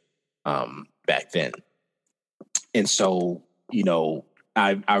conversation back then. And so, you know,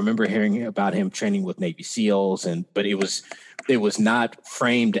 I remember hearing about him training with Navy SEALs, but it was not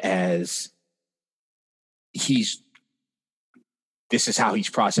framed as this is how he's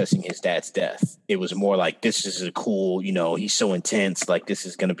processing his dad's death. It was more like, this is a cool, you know, he's so intense. Like this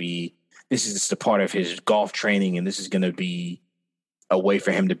is the part of his golf training. And this is going to be a way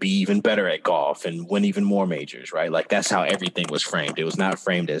for him to be even better at golf and win even more majors, right? Like that's how everything was framed. It was not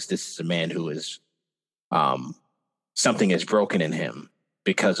framed as this is a man who is, something is broken in him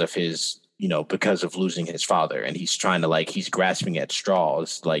because of because of losing his father. And he's trying to he's grasping at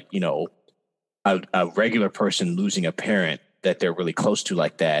straws, like, you know, a regular person losing a parent that they're really close to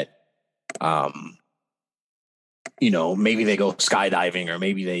like that. You know, maybe they go skydiving or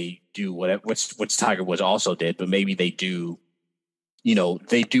maybe they do whatever, which Tiger Woods also did, but maybe they do, you know,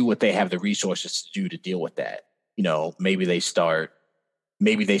 they do what they have the resources to do to deal with that. You know, maybe they start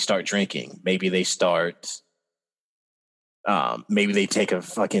drinking, maybe they take a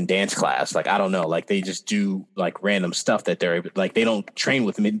fucking dance class. Like, I don't know, like they just do like random stuff that they're like, they don't train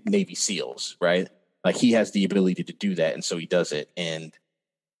with Navy SEALs, right? Like he has the ability to do that. And so he does it. And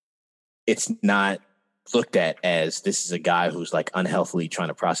it's not looked at as this is a guy who's like unhealthily trying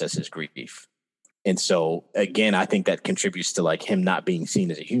to process his grief. And so again, I think that contributes to like him not being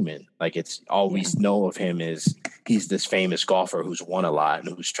seen as a human. Like it's all we know of him is he's this famous golfer who's won a lot and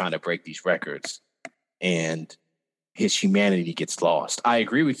who's trying to break these records, and his humanity gets lost. I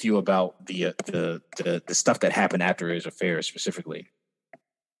agree with you about the stuff that happened after his affair, specifically,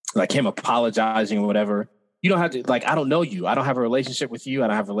 like him apologizing or whatever. You don't have to, like, I don't know you. I don't have a relationship with you. I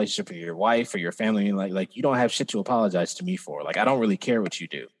don't have a relationship with your wife or your family. Like you don't have shit to apologize to me for. Like, I don't really care what you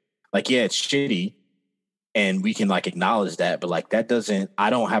do. Like, yeah, it's shitty and we can like acknowledge that, but like I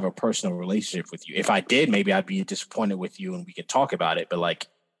don't have a personal relationship with you. If I did, maybe I'd be disappointed with you and we could talk about it. But like,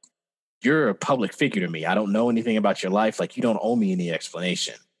 you're a public figure to me. I don't know anything about your life. Like, you don't owe me any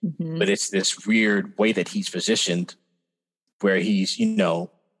explanation. Mm-hmm. But it's this weird way that he's positioned where he's, you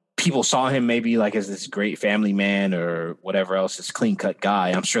know, people saw him maybe like as this great family man or whatever else, this clean cut guy.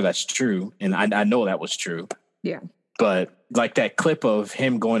 I'm sure that's true. And I know that was true. Yeah. But like that clip of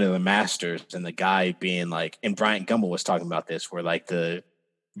him going to the Masters and the guy being like, and Bryant Gumbel was talking about this, where like the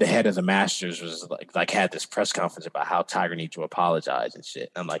head of the Masters was like had this press conference about how Tiger needs to apologize and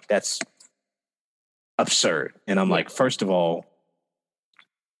shit. I'm like, that's absurd. And I'm like, first of all,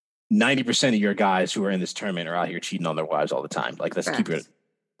 90% of your guys who are in this tournament are out here cheating on their wives all the time. Like, let's keep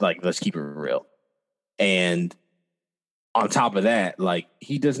it real. And on top of that, like,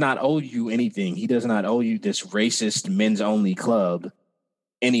 he does not owe you anything. He does not owe you, this racist men's only club,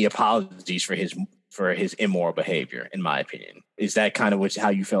 any apologies for his immoral behavior, in my opinion. Is that kind of how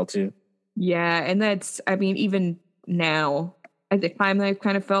you felt too? Yeah. And that's, I mean, even now at the time I've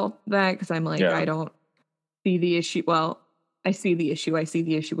kind of felt that, because I'm like, I don't see the issue. Well, I see the issue. I see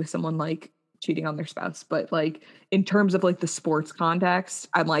the issue with someone like cheating on their spouse, but like in terms of like the sports context,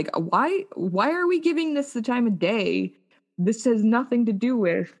 I'm like, why are we giving this the time of day? This has nothing to do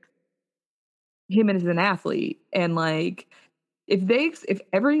with him as an athlete. And like, if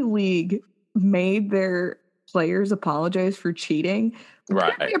every league made their players apologize for cheating,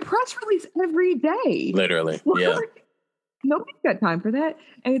 right, there'd be a press release every day. Literally. Yeah. Nobody's got time for that.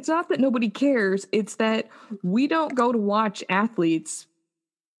 And it's not that nobody cares. It's that we don't go to watch athletes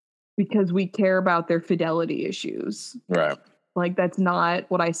because we care about their fidelity issues. Right. Like, that's not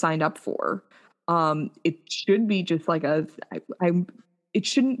what I signed up for. It should be just like it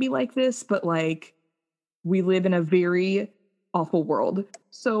shouldn't be like this, but like, we live in a very awful world.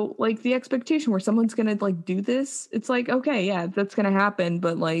 So like, the expectation where someone's going to like do this, it's like, okay, yeah, that's going to happen.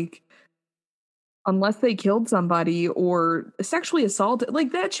 But like, unless they killed somebody or sexually assaulted,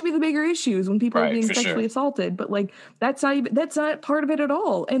 like, that should be the bigger issues when people are being sexually assaulted. But like, that's not part of it at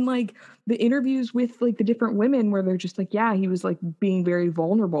all. And like, the interviews with like the different women where they're just like, yeah, he was like being very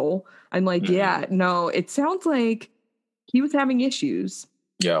vulnerable. I'm like, yeah, no, it sounds like he was having issues.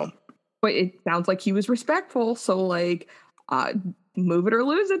 Yeah. But it sounds like he was respectful. So like, move it or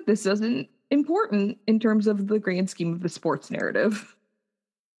lose it. This isn't important in terms of the grand scheme of the sports narrative.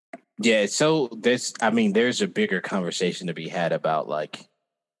 Yeah, so there's a bigger conversation to be had about like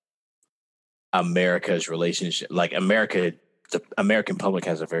America's relationship. Like, the American public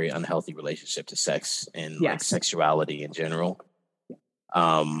has a very unhealthy relationship to sex and like sexuality in general,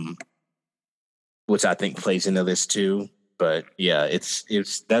 which I think plays into this too. But yeah,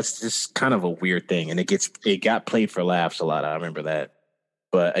 that's just kind of a weird thing, and it got played for laughs a lot. I remember that.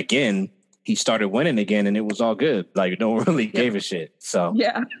 But again, he started winning again, and it was all good. Like no one really gave a shit. So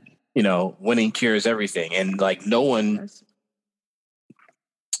yeah, winning cures everything, and like no one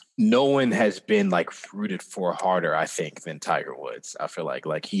has been like rooted for harder, I think, than Tiger Woods. I feel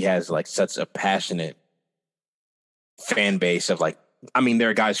like he has like such a passionate fan base of like. I mean, there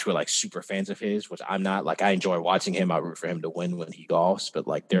are guys who are like super fans of his, which I'm not. Like, I enjoy watching him. I root for him to win when he golfs. But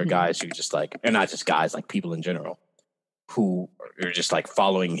like, there are guys who just like, and not just guys, like people in general, who are just like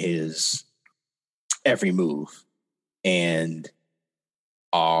following his every move and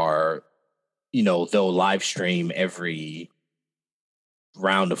are, they'll live stream every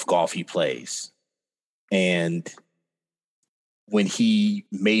round of golf he plays. And when he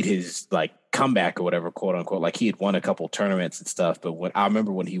made his like comeback or whatever, quote unquote, like he had won a couple tournaments and stuff. But I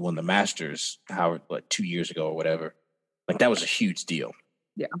remember when he won the Masters, like 2 years ago or whatever, like that was a huge deal.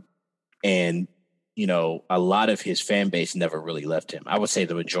 Yeah. And, a lot of his fan base never really left him. I would say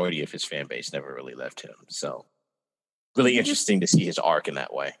the majority of his fan base never really left him. So really interesting to see his arc in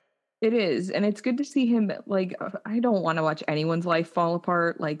that way. It is. And it's good to see him. Like, I don't want to watch anyone's life fall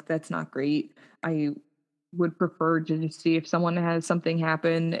apart. Like, that's not great. I would prefer to just see if someone has something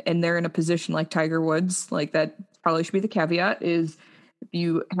happen and they're in a position like Tiger Woods, like that probably should be the caveat, is if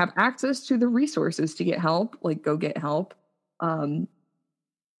you have access to the resources to get help, like go get help. But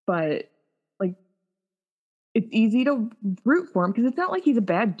like, it's easy to root for him because it's not like he's a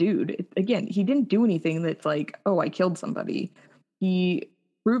bad dude. Again, he didn't do anything that's like, oh, I killed somebody. He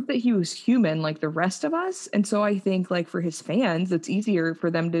proved that he was human like the rest of us. And so I think like for his fans, it's easier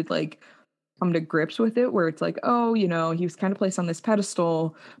for them to like come to grips with it, where it's like, oh, he was kind of placed on this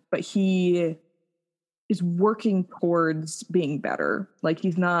pedestal, but he is working towards being better. Like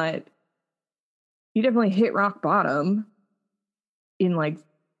he definitely hit rock bottom in like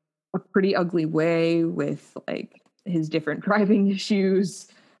a pretty ugly way with like his different driving issues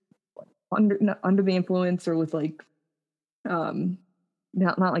under the influence, or with like not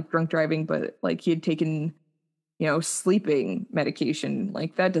like drunk driving, but like he had taken sleeping medication.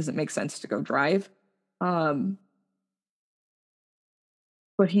 Like that doesn't make sense to go drive. But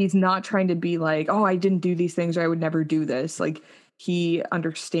he's not trying to be like, oh, I didn't do these things or I would never do this. Like he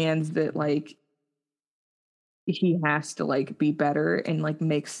understands that like he has to like be better and like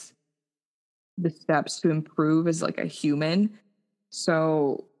makes the steps to improve as like a human.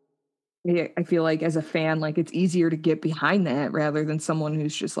 So I feel like as a fan, like it's easier to get behind that rather than someone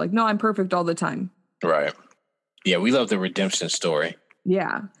who's just like, no, I'm perfect all the time. Right. Yeah, we love the redemption story.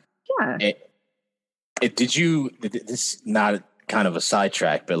 Yeah. Yeah. This not kind of a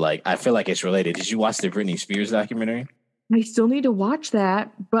sidetrack, but like I feel like it's related. Did you watch the Britney Spears documentary? I still need to watch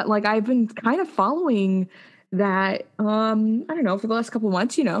that, but like I've been kind of following that. I don't know, for the last couple of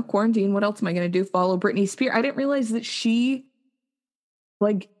months, quarantine. What else am I going to do? Follow Britney Spears. I didn't realize that she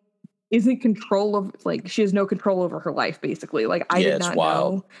like isn't control of like she has no control over her life. Basically, like I did not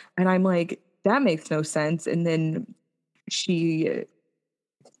know, and I'm like, that makes no sense. And then she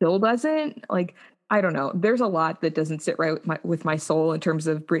still doesn't. Like, I don't know. There's a lot that doesn't sit right with my soul in terms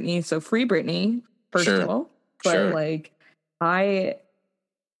of Britney. So free Britney, first of all. But like,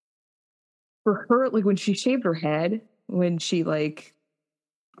 for her, like when she shaved her head, when she like,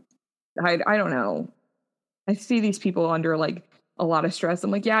 I don't know. I see these people under like a lot of stress.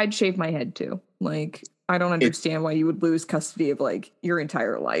 I'm like, yeah, I'd shave my head too. Like, I don't understand why you would lose custody of like your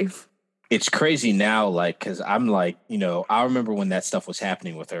entire life. It's crazy now, like, because I'm like, I remember when that stuff was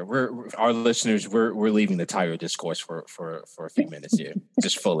happening with her. Our listeners, we're leaving the Tiger discourse for a few minutes here,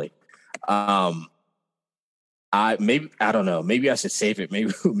 just fully. I don't know. Maybe I should save it.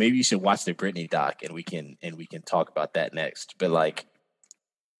 Maybe you should watch the Britney doc and we can talk about that next. But like,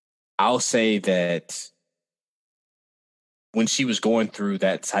 I'll say that when she was going through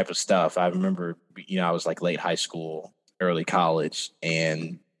that type of stuff, I remember, I was like late high school, early college,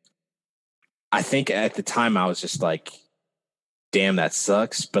 and I think at the time I was just like, damn, that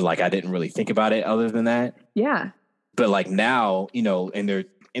sucks. But like, I didn't really think about it other than that. Yeah. But like now, and they're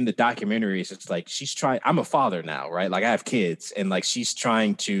in the documentaries, it's like, she's trying, I'm a father now, right? Like I have kids, and like, she's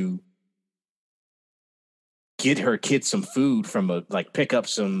trying to get her kids some food from pick up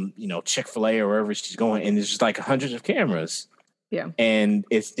some, Chick-fil-A or wherever she's going. And there's just like hundreds of cameras. Yeah. And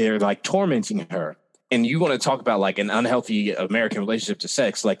they're like tormenting her. And you want to talk about like an unhealthy American relationship to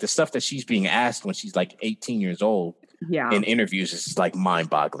sex, like the stuff that she's being asked when she's like 18 years old in interviews is like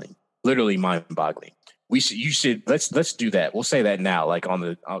mind-boggling, literally mind-boggling. Let's do that. We'll say that now, like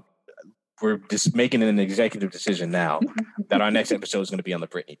we're just making an executive decision now that our next episode is going to be on the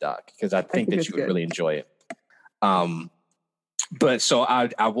Britney doc, because I think that you would really enjoy it. But so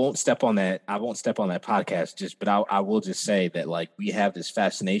I won't step on that. I won't step on that podcast. But I will just say that like we have this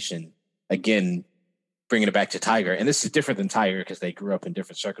fascination again, bringing it back to Tiger, and this is different than Tiger because they grew up in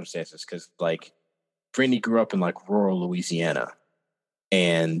different circumstances. Because like Brittany grew up in like rural Louisiana,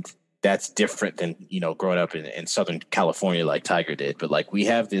 and that's different than growing up in Southern California like Tiger did. But like we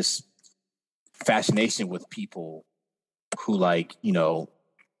have this fascination with people who like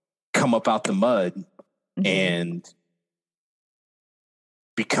come up out the mud and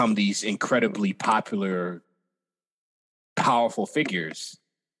become these incredibly popular, powerful figures.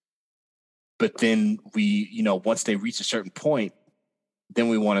 But then we, once they reach a certain point, then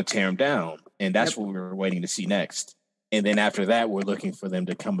we want to tear them down. And that's what we're waiting to see next. And then after that, we're looking for them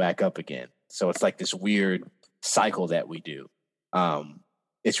to come back up again. So it's like this weird cycle that we do.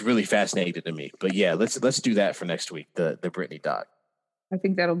 It's really fascinating to me. But yeah, let's do that for next week, the Brittany doc. I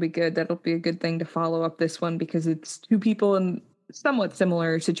think that'll be good. That'll be a good thing to follow up this one because it's two people in somewhat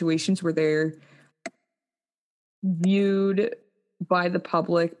similar situations where they're viewed by the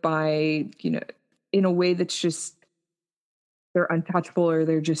public by, in a way that's just they're untouchable or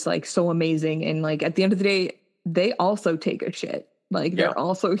they're just like so amazing. And like at the end of the day, they also take a shit. Like they're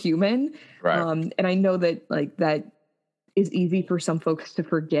also human. Right. And I know that like that is easy for some folks to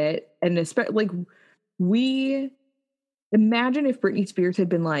forget. And especially like we imagine if Britney Spears had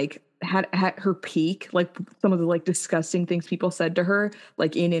been like had her peak, like some of the like disgusting things people said to her,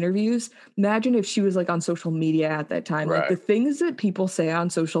 like in interviews. Imagine if she was like on social media at that time. Right. Like the things that people say on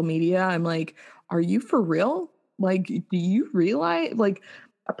social media, I'm like, are you for real? Like, do you realize? Like,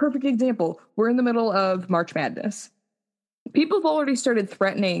 a perfect example, we're in the middle of March Madness. People have already started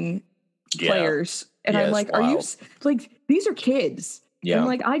threatening players. And I'm like, are you like, these are kids. Yeah. And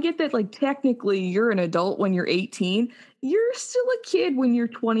like, I get that, like, technically you're an adult when you're 18. You're still a kid when you're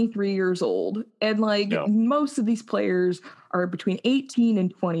 23 years old. And like, most of these players are between 18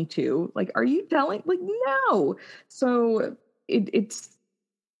 and 22. Like, are you telling? Like, no. So it's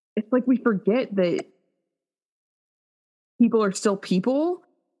like we forget that people are still people,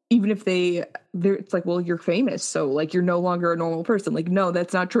 even if it's like, well, you're famous. So like, you're no longer a normal person. Like, no,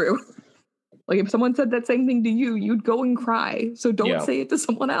 that's not true. Like if someone said that same thing to you, you'd go and cry. So don't say it to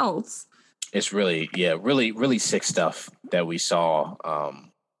someone else. It's really, really sick stuff that we saw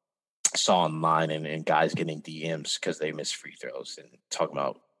online and guys getting DMs because they miss free throws and talking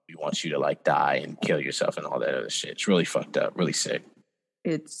about we want you to like die and kill yourself and all that other shit. It's really fucked up, really sick.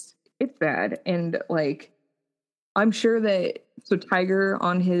 It's bad. And like, I'm sure that Tiger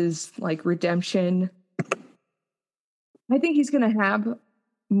on his like redemption, I think he's going to have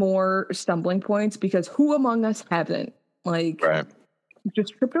more stumbling points because who among us haven't like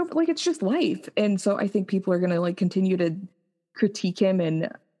just tripped over? Like it's just life. And so I think people are going to like continue to critique him. And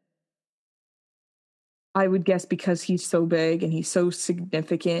I would guess because he's so big and he's so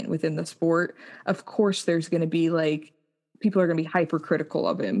significant within the sport, of course there's going to be like, people are going to be hypercritical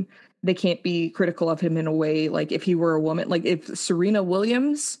of him. They can't be critical of him in a way like if he were a woman, like if Serena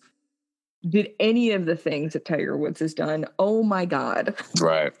Williams did any of the things that Tiger Woods has done, oh my God.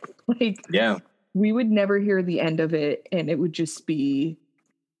 Right. Like, we would never hear the end of it. And it would just be,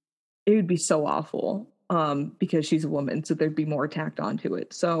 it would be so awful because she's a woman. So there'd be more tacked onto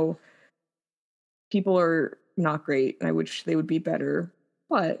it. So people are not great. And I wish they would be better.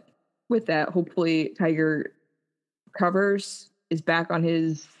 But with that, hopefully Tiger recovers, is back on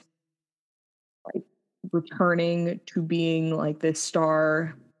his like returning to being like this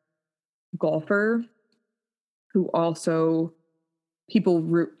star golfer who also people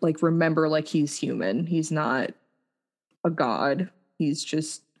remember like he's human. He's not a god. He's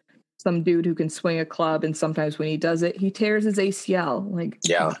just some dude who can swing a club, and sometimes when he does it, he tears his ACL. Like,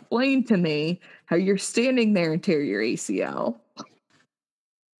 explain to me how you're standing there and tear your ACL.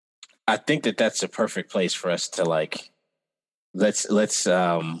 I think that's a perfect place for us to like let's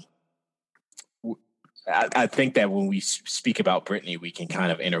I think that when we speak about Brittany, we can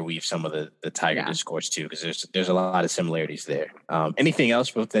kind of interweave some of the Tiger discourse too, because there's a lot of similarities there. Anything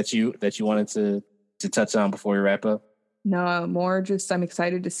else that you wanted to touch on before we wrap up? No, more just I'm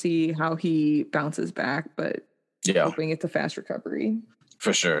excited to see how he bounces back, but hoping it's a fast recovery.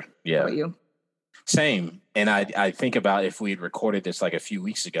 For sure. Yeah. How about you? Same. And I think about if we had recorded this like a few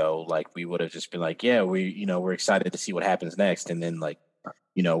weeks ago, like we would have just been like, we're excited to see what happens next. And then like,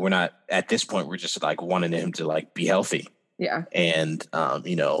 we're not at this point, we're just like wanting him to like be healthy. Yeah. And,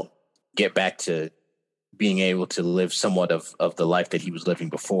 get back to being able to live somewhat of the life that he was living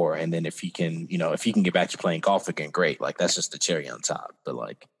before. And then if he can get back to playing golf again, great. Like that's just the cherry on top. But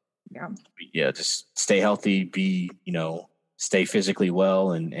like, just stay healthy, stay physically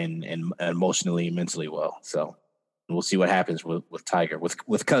well and emotionally and mentally well. So we'll see what happens with Tiger,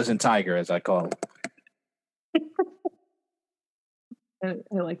 with cousin Tiger, as I call him. I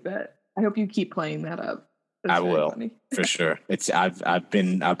like that. I hope you keep playing that up. I will, for sure. I've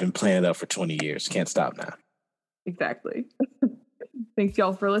been playing it up for 20 years. Can't stop now. Exactly. Thanks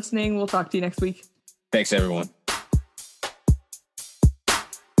y'all for listening. We'll talk to you next week. Thanks everyone.